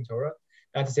studying Torah.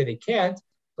 Not to say they can't,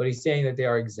 but he's saying that they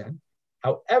are exempt.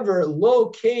 However, Lo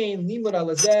Kain Limud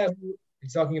Alazeh,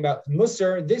 he's talking about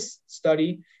Musar, this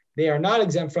study, they are not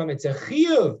exempt from. It's a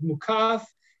chiyuv mukaf.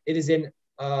 It is an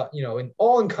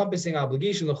all-encompassing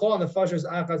obligation.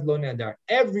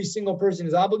 Every single person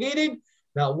is obligated.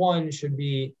 Not one should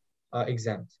be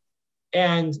exempt.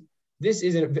 And this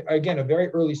is, again, a very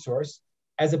early source.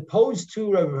 As opposed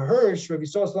to Rav Hirsch, Rav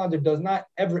Yisrael Salanter does not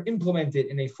ever implement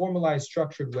it in a formalized,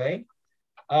 structured way.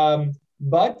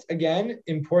 But again,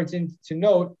 important to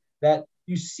note that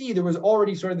you see there was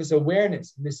already sort of this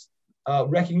awareness, this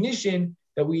recognition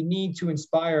that we need to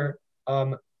inspire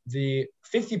the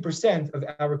 50% of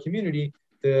our community,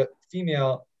 the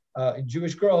female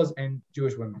Jewish girls and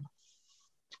Jewish women.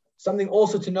 Something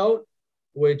also to note,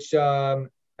 which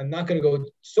I'm not going to go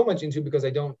so much into because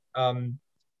I don't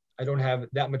have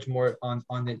that much more on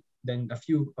it than a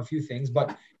few things.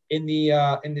 But in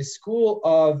the school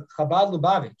of Chabad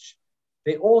Lubavitch,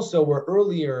 they also were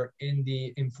earlier in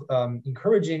the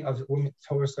encouraging of women,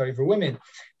 Torah study for women.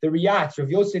 The Riyatz, Rav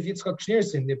Yosef Yitzchak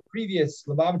Schneerson, the previous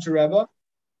Lubavitcher Rebbe,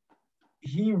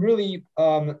 he really,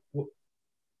 not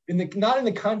in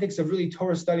the context of really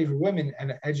Torah study for women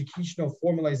and educational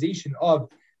formalization of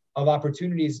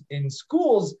opportunities in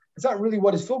schools, it's not really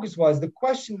what his focus was. The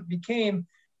question became,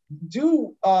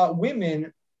 do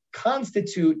women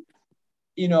constitute,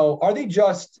 are they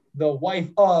just the wife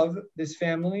of this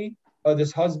family, or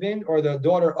this husband, or the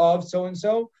daughter of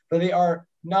so-and-so, but they are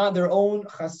not their own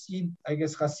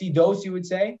chassidos, you would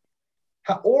say?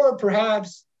 Or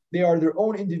perhaps they are their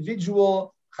own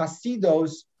individual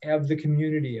chassidos of the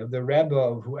community, of the Rebbe,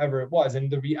 of whoever it was.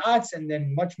 And the Ri'atz, and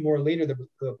then much more later, the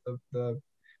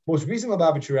most recent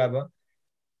Lubavitcher Rebbe,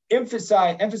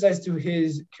 emphasized to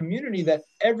his community that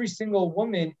every single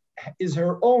woman is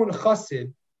her own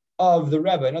chassid of the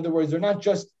Rebbe. In other words, they're not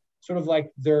just sort of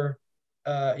like their,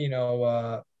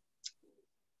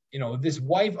 this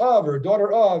wife of, or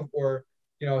daughter of, or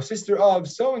sister of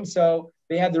so and so.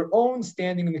 They had their own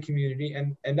standing in the community,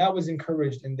 and that was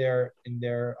encouraged in their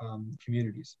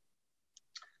communities.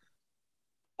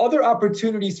 Other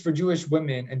opportunities for Jewish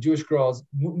women and Jewish girls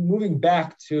moving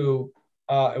back to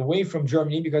away from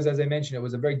Germany, because as I mentioned, it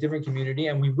was a very different community,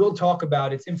 and we will talk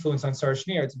about its influence on Sar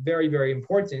Shneur. It's very, very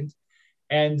important.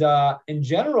 And in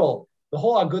general, the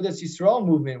whole Agudas Yisrael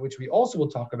movement, which we also will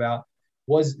talk about,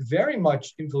 was very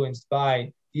much influenced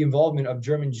by the involvement of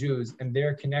German Jews and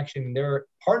their connection, their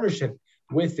partnership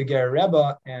with the Ger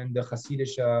Rebbe and the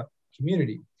Hasidic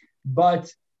community.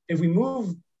 But if we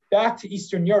move back to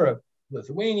Eastern Europe,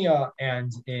 Lithuania,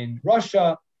 and in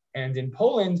Russia, and in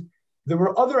Poland, there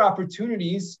were other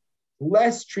opportunities,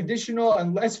 less traditional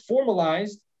and less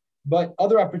formalized, but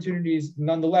other opportunities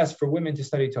nonetheless for women to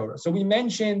study Torah. So we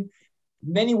mentioned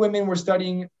many women were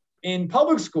studying in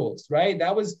public schools, right?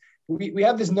 That was, we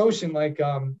have this notion like,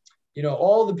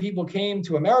 all the people came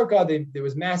to America, there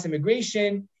was mass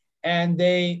immigration, and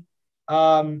they,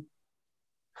 Chasideste.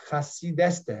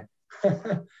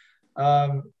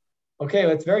 Okay,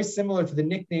 that's very similar to the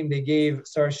nickname they gave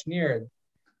Sar Shneur.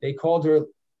 They called her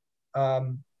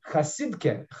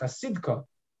Chasidka.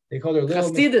 They called her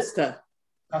little Chasidista.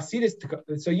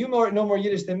 So you know more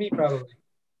Yiddish than me, probably.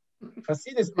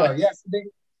 Chasidista, yes.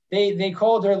 They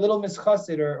called her Little Miss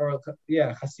Chassid, or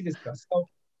Chasidista. So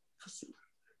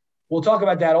we'll talk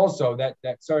about that also. That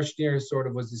Sar Shneur sort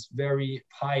of was this very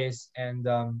pious and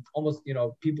almost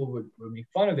people would make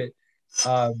fun of it.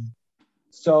 But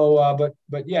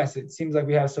yes, it seems like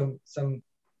we have some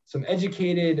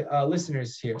educated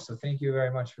listeners here. So thank you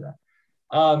very much for that.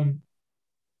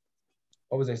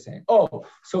 What was I saying? Oh,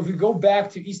 so if we go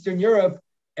back to Eastern Europe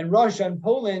and Russia and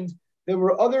Poland, there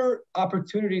were other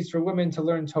opportunities for women to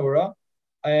learn Torah.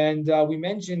 And we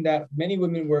mentioned that many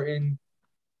women were in,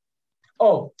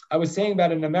 I was saying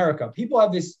about in America. People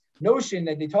have this notion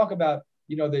that they talk about,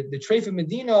 the Treif of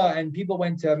Medina, and people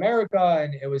went to America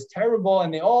and it was terrible,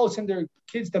 and they all sent their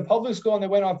kids to public school and they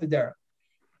went off the derech.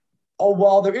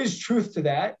 While there is truth to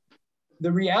that,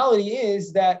 the reality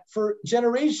is that for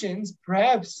generations,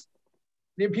 perhaps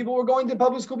people were going to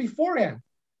public school beforehand.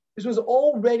 This was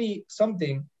already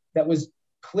something that was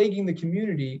plaguing the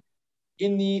community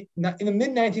in the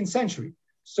mid 19th century.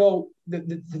 So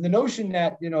the notion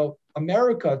that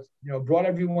America brought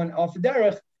everyone off the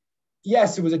derech,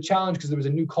 yes, it was a challenge because there was a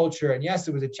new culture, and yes,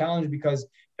 it was a challenge because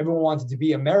everyone wanted to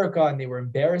be America and they were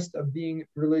embarrassed of being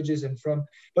religious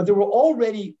but there were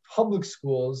already public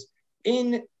schools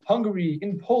in Hungary,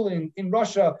 in Poland, in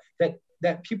Russia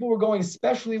that people were going,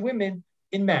 especially women,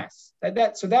 in mass.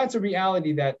 So that's a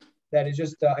reality that is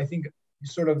just I think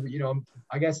sort of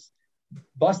I guess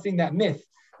busting that myth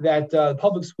that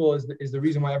public school is the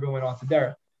reason why everyone went off the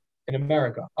derech in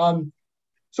America.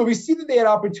 So we see that they had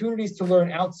opportunities to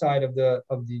learn outside of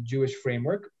the Jewish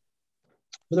framework,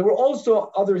 but there were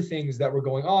also other things that were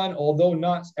going on, although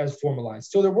not as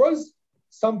formalized. So there was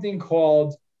something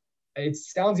called, it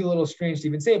sounds a little strange to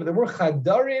even say, but there were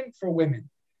chadarim for women.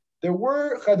 There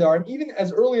were chadarim even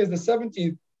as early as the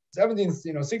 16th,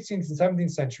 16th and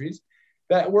 17th centuries,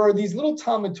 that were these little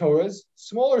Talmud Torahs,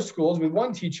 smaller schools with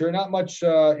one teacher, not much,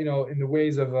 in the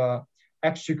ways of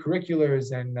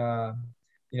extracurriculars and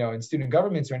in student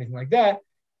governments or anything like that.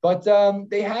 But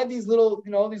they had these little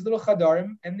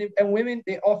chadarim, and women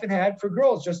they often had for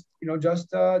girls, just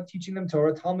teaching them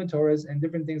Torah, Talmud Torahs, and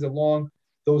different things along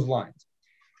those lines.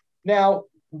 Now,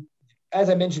 as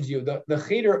I mentioned to you, the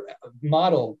cheder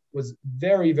model was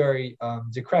very, very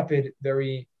decrepit.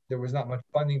 There was not much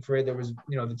funding for it. There was,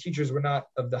 the teachers were not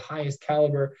of the highest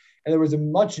caliber, and there was a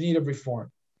much need of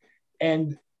reform.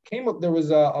 And there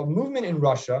was a movement in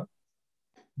Russia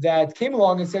that came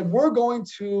along and said, we're going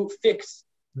to fix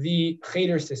the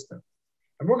cheder system.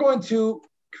 And we're going to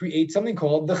create something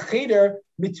called the cheder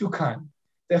mitukan.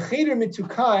 The cheder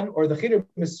mitukan, or the cheder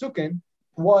mesukin,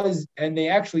 was, and they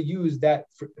actually used that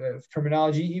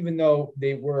terminology, even though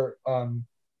they were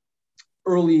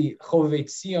early Chovevei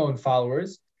Tzion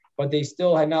followers, but they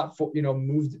still had not,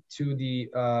 moved to the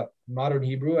modern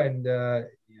Hebrew, and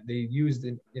they used,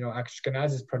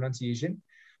 Ashkenaz's pronunciation.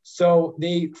 So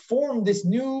they formed this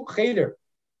new cheder,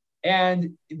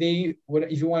 and they would,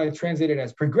 if you want to translate it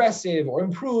as progressive or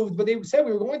improved, but they said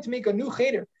we were going to make a new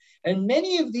cheder, and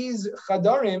many of these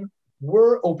chadarim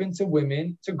were open to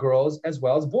women, to girls as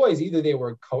well as boys. Either they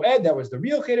were co-ed, that was the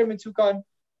real cheder mitukan,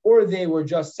 or they were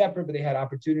just separate, but they had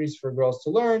opportunities for girls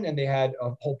to learn, and they had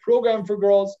a whole program for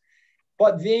girls.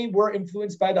 But they were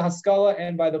influenced by the Haskalah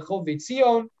and by the Chovevei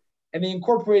Tzion, and they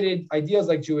incorporated ideas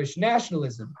like Jewish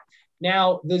nationalism.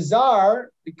 Now, the Tsar,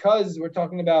 because we're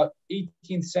talking about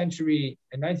 18th century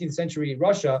and 19th century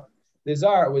Russia, the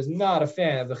Tsar was not a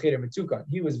fan of the cheder mitukan.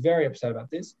 He was very upset about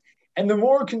this. And the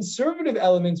more conservative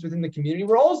elements within the community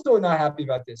were also not happy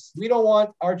about this. We don't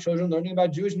want our children learning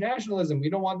about Jewish nationalism.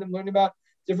 We don't want them learning about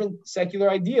different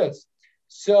secular ideas.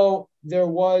 So there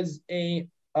was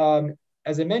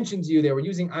as I mentioned to you, they were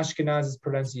using Ashkenaz's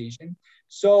pronunciation.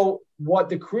 So what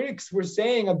the critics were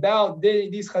saying about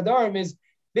these chadarim is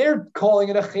they're calling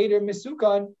it a cheder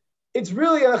mesukan. It's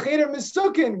really a cheder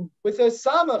mesukin with a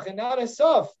samach and not a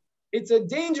saf. It's a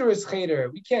dangerous cheder.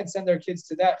 We can't send our kids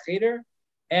to that cheder.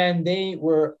 And they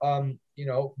were,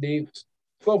 they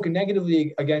spoke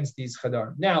negatively against these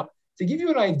chadarim. Now, to give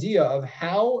you an idea of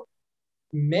how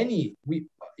many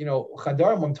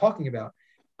chadarim I'm talking about,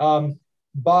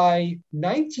 by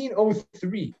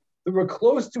 1903, there were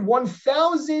close to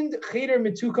 1,000 cheder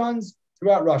mitukans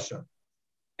throughout Russia.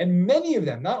 And many of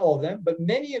them, not all of them, but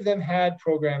many of them had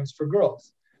programs for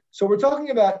girls. So we're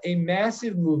talking about a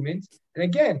massive movement. And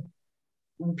again,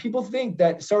 people think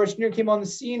that Sarah Schneer came on the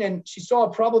scene and she saw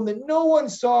a problem that no one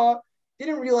saw,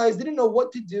 didn't realize, didn't know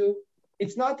what to do.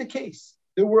 It's not the case.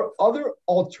 There were other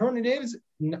alternatives.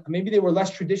 Maybe they were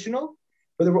less traditional,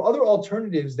 but there were other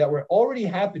alternatives that were already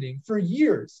happening for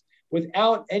years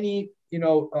without any,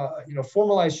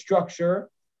 formalized structure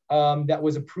that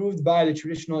was approved by the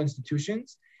traditional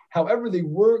institutions. However, they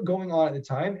were going on at the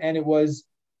time, and it was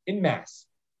in mass.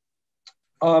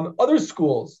 Other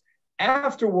schools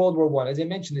after World War I, as I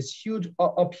mentioned, this huge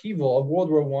upheaval of World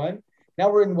War I. Now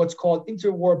we're in what's called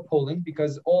interwar Poland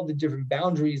because all the different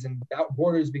boundaries and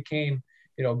borders became,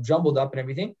 jumbled up and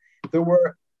everything. There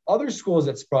were other schools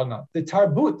that sprung up. The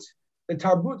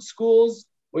Tarbut schools,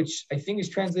 which I think is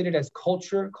translated as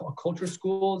culture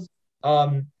schools.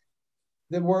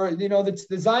 There were,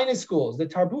 the Zionist schools, the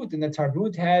Tarbut, and the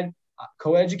Tarbut had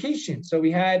co-education. So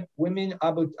we had women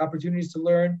opportunities to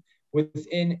learn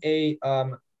within a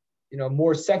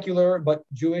more secular but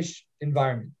Jewish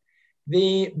environment.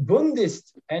 The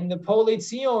Bundist and the Polei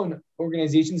Tzion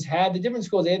organizations had the different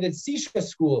schools. They had the Sisha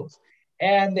schools,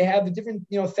 and they had the different,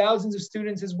 thousands of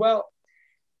students as well.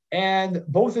 And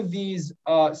both of these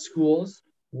schools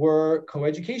were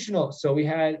coeducational. So we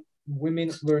had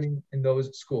women learning in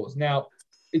those schools. Now,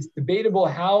 it's debatable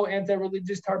how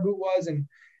anti-religious Tarbut was, and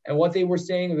And what they were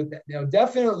saying was that,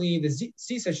 definitely the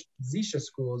Zisha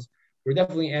schools were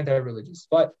definitely anti-religious.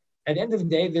 But at the end of the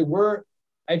day, they were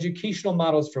educational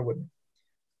models for women.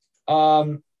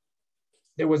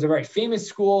 There was a very famous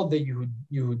school, the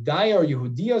Yehudaya or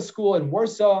Yehudia school in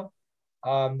Warsaw.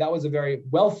 That was a very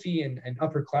wealthy and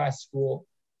upper class school.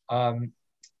 And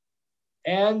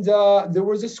there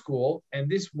was a school, and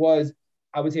this was,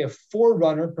 I would say, a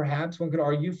forerunner, perhaps one could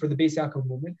argue, for the Bais Yaakov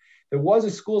movement. There was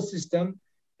a school system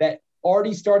that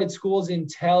already started schools in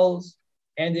Telz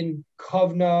and in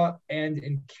Kovna and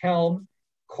in Kelm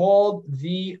called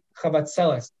the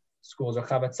Chavatzeles schools, or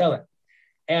Chavatzelet.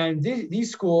 And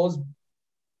these schools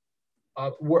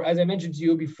were, as I mentioned to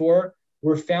you before,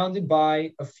 were founded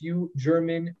by a few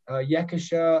German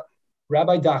Yekisha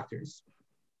rabbi doctors.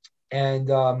 And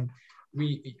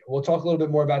we'll talk a little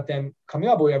bit more about them coming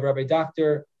up. But we have Rabbi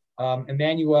Dr.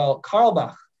 Emmanuel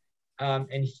Karlbach,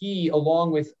 and he,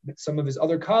 along with some of his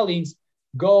other colleagues,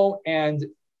 go and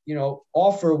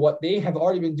offer what they have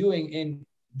already been doing in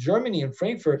Germany and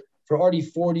Frankfurt for already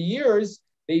 40 years.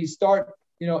 They start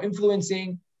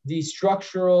influencing the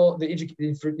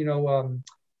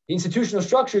institutional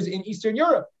structures in Eastern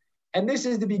Europe, and this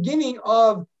is the beginning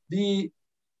of the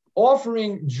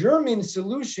offering German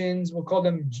solutions, we'll call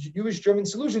them Jewish German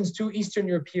solutions, to Eastern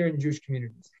European Jewish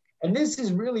communities. And this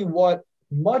is really what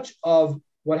much of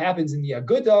what happens in the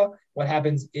Aguda, what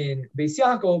happens in Bais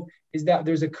Yaakov, is that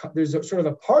there's a sort of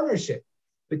a partnership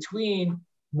between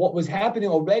what was happening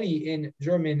already in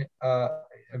German,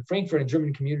 Frankfurt and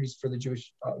German communities for the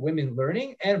Jewish women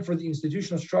learning, and for the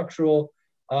institutional structural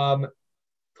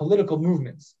political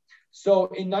movements. So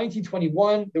in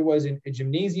 1921, there was a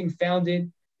gymnasium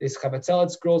founded, this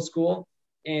Chavatzelet Girls School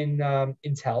in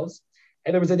Telz,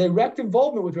 and there was a direct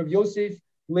involvement with Rav Yosef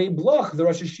Leib Bloch, the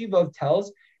Rosh Hashiva of Telz,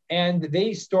 and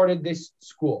they started this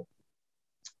school.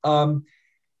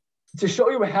 To show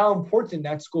you how important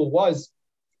that school was,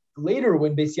 later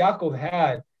when Bais Yaakov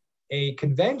had a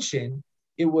convention,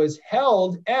 it was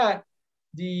held at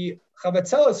the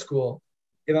Chavatzelet school,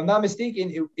 if I'm not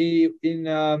mistaken,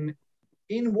 in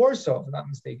Warsaw, if I'm not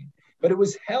mistaken. But it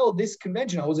was held, this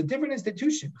convention, it was a different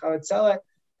institution.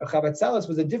 Chavatzeles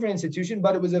was a different institution,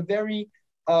 but it was a very,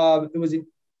 there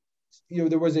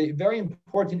was a very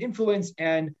important influence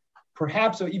and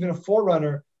perhaps even a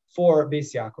forerunner for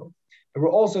Bais Yaakov. There were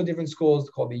also different schools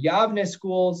called the Yavne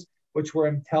schools, which were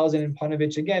in Telz and in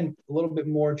Panovich, again, a little bit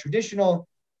more traditional.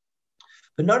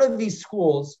 But none of these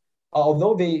schools,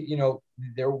 although they,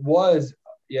 there was,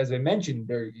 as I mentioned,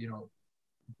 there,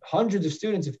 hundreds of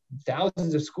students,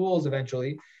 thousands of schools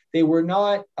eventually, they were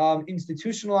not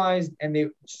institutionalized, and they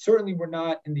certainly were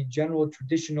not in the general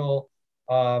traditional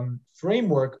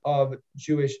framework of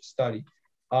Jewish study.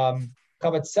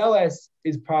 Chavatzeles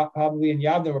is probably, and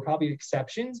Yavne were probably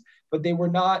exceptions, but they were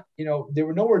not, they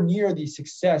were nowhere near the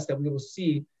success that we will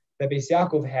see that Bais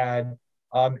Yaakov had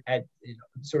at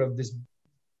sort of this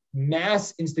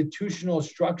mass institutional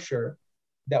structure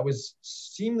that was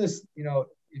seamless.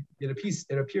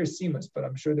 It appears seamless, but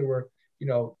I'm sure there were,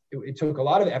 it took a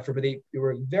lot of effort, but they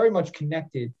were very much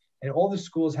connected, and all the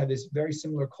schools had this very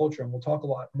similar culture. And we'll talk a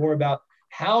lot more about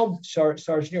how Sarah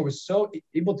Schneer was so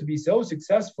able to be so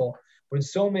successful when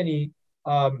so many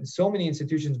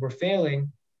institutions were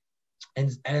failing,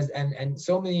 and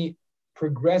so many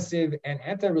progressive and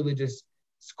anti-religious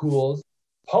schools,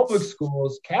 public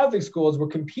schools, Catholic schools were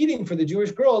competing for the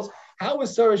Jewish girls. How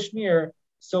was Sarah Schneer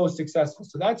so successful?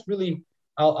 So that's really,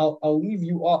 I'll leave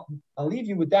you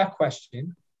with that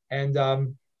question, and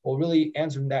we'll really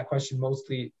answer that question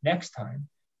mostly next time.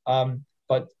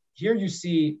 But here you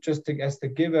see, just to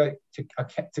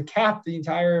cap the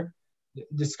entire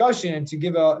discussion and to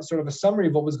give a sort of a summary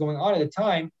of what was going on at the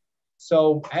time.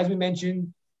 So as we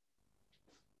mentioned,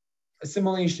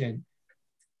 assimilation,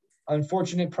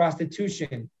 unfortunate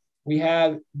prostitution. We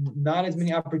have not as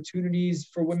many opportunities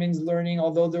for women's learning,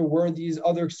 although there were these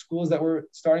other schools that were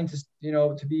starting to,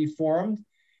 to be formed.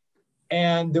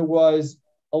 And there was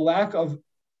a lack of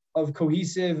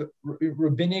cohesive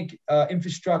rabbinic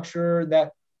infrastructure,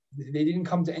 that they didn't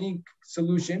come to any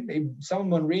solution.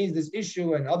 Someone raised this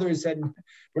issue, and others said,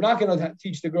 we're not going to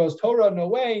teach the girls Torah, no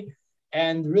way.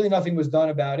 And really nothing was done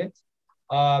about it.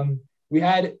 We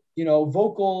had,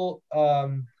 vocal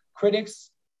critics,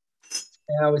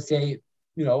 and I would say,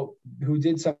 who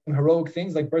did some heroic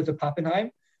things like Bertha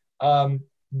Pappenheim.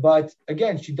 But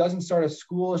again, she doesn't start a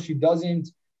school. She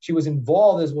was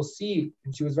involved, as we'll see,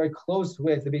 and she was very close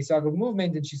with the Bais Yaakov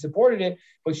movement, and she supported it,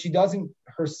 but she doesn't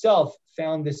herself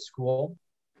found this school.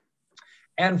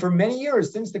 And for many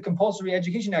years, since the Compulsory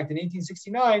Education Act in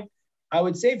 1869, I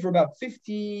would say for about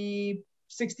 50,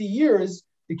 60 years,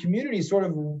 the community is sort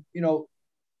of,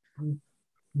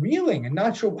 reeling and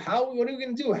not sure what are we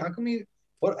going to do?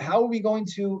 How are we going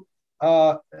to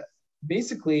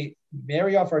basically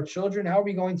marry off our children? How are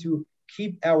we going to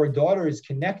keep our daughters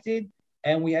connected?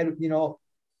 And we had,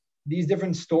 these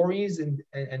different stories and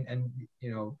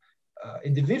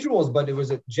individuals, but it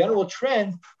was a general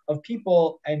trend of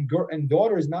people and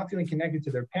daughters not feeling connected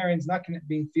to their parents, not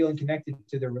feeling connected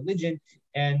to their religion,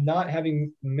 and not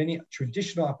having many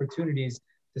traditional opportunities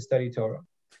to study Torah.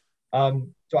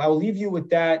 So I will leave you with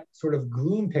that sort of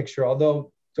gloom picture,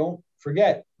 although don't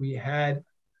forget, we had,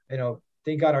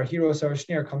 thank God our hero Sarah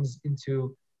Schneer comes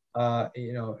into,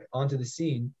 onto the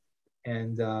scene,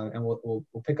 and we'll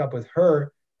pick up with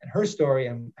her and her story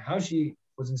and how she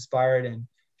was inspired and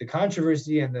the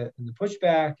controversy and the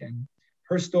pushback and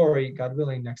her story, God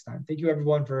willing, next time. Thank you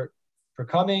everyone for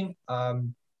coming,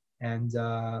 and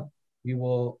we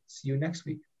will see you next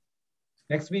week.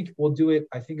 Next week we'll do it.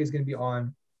 I think it's going to be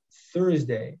on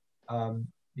Thursday,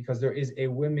 because there is a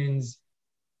women's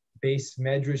Bais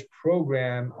Medrash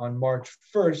program on March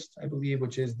 1st, I believe,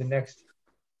 which is the next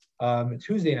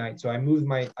Tuesday night. So I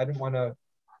didn't want to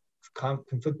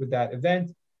conflict with that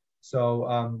event.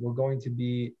 So we're going to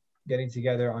be getting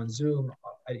together on Zoom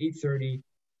at 8:30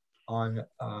 on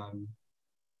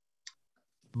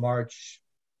March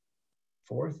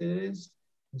 4th. Is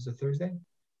it Thursday?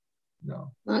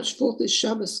 No. March 4th is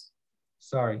Shabbos.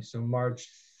 Sorry, so March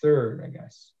 3rd, I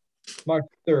guess. March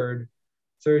 3rd,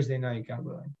 Thursday night, God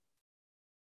willing.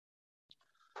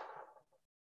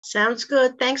 Sounds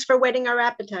good. Thanks for whetting our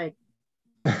appetite.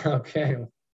 Okay,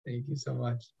 thank you so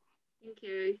much. Thank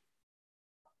you.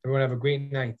 Everyone have a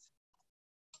great night.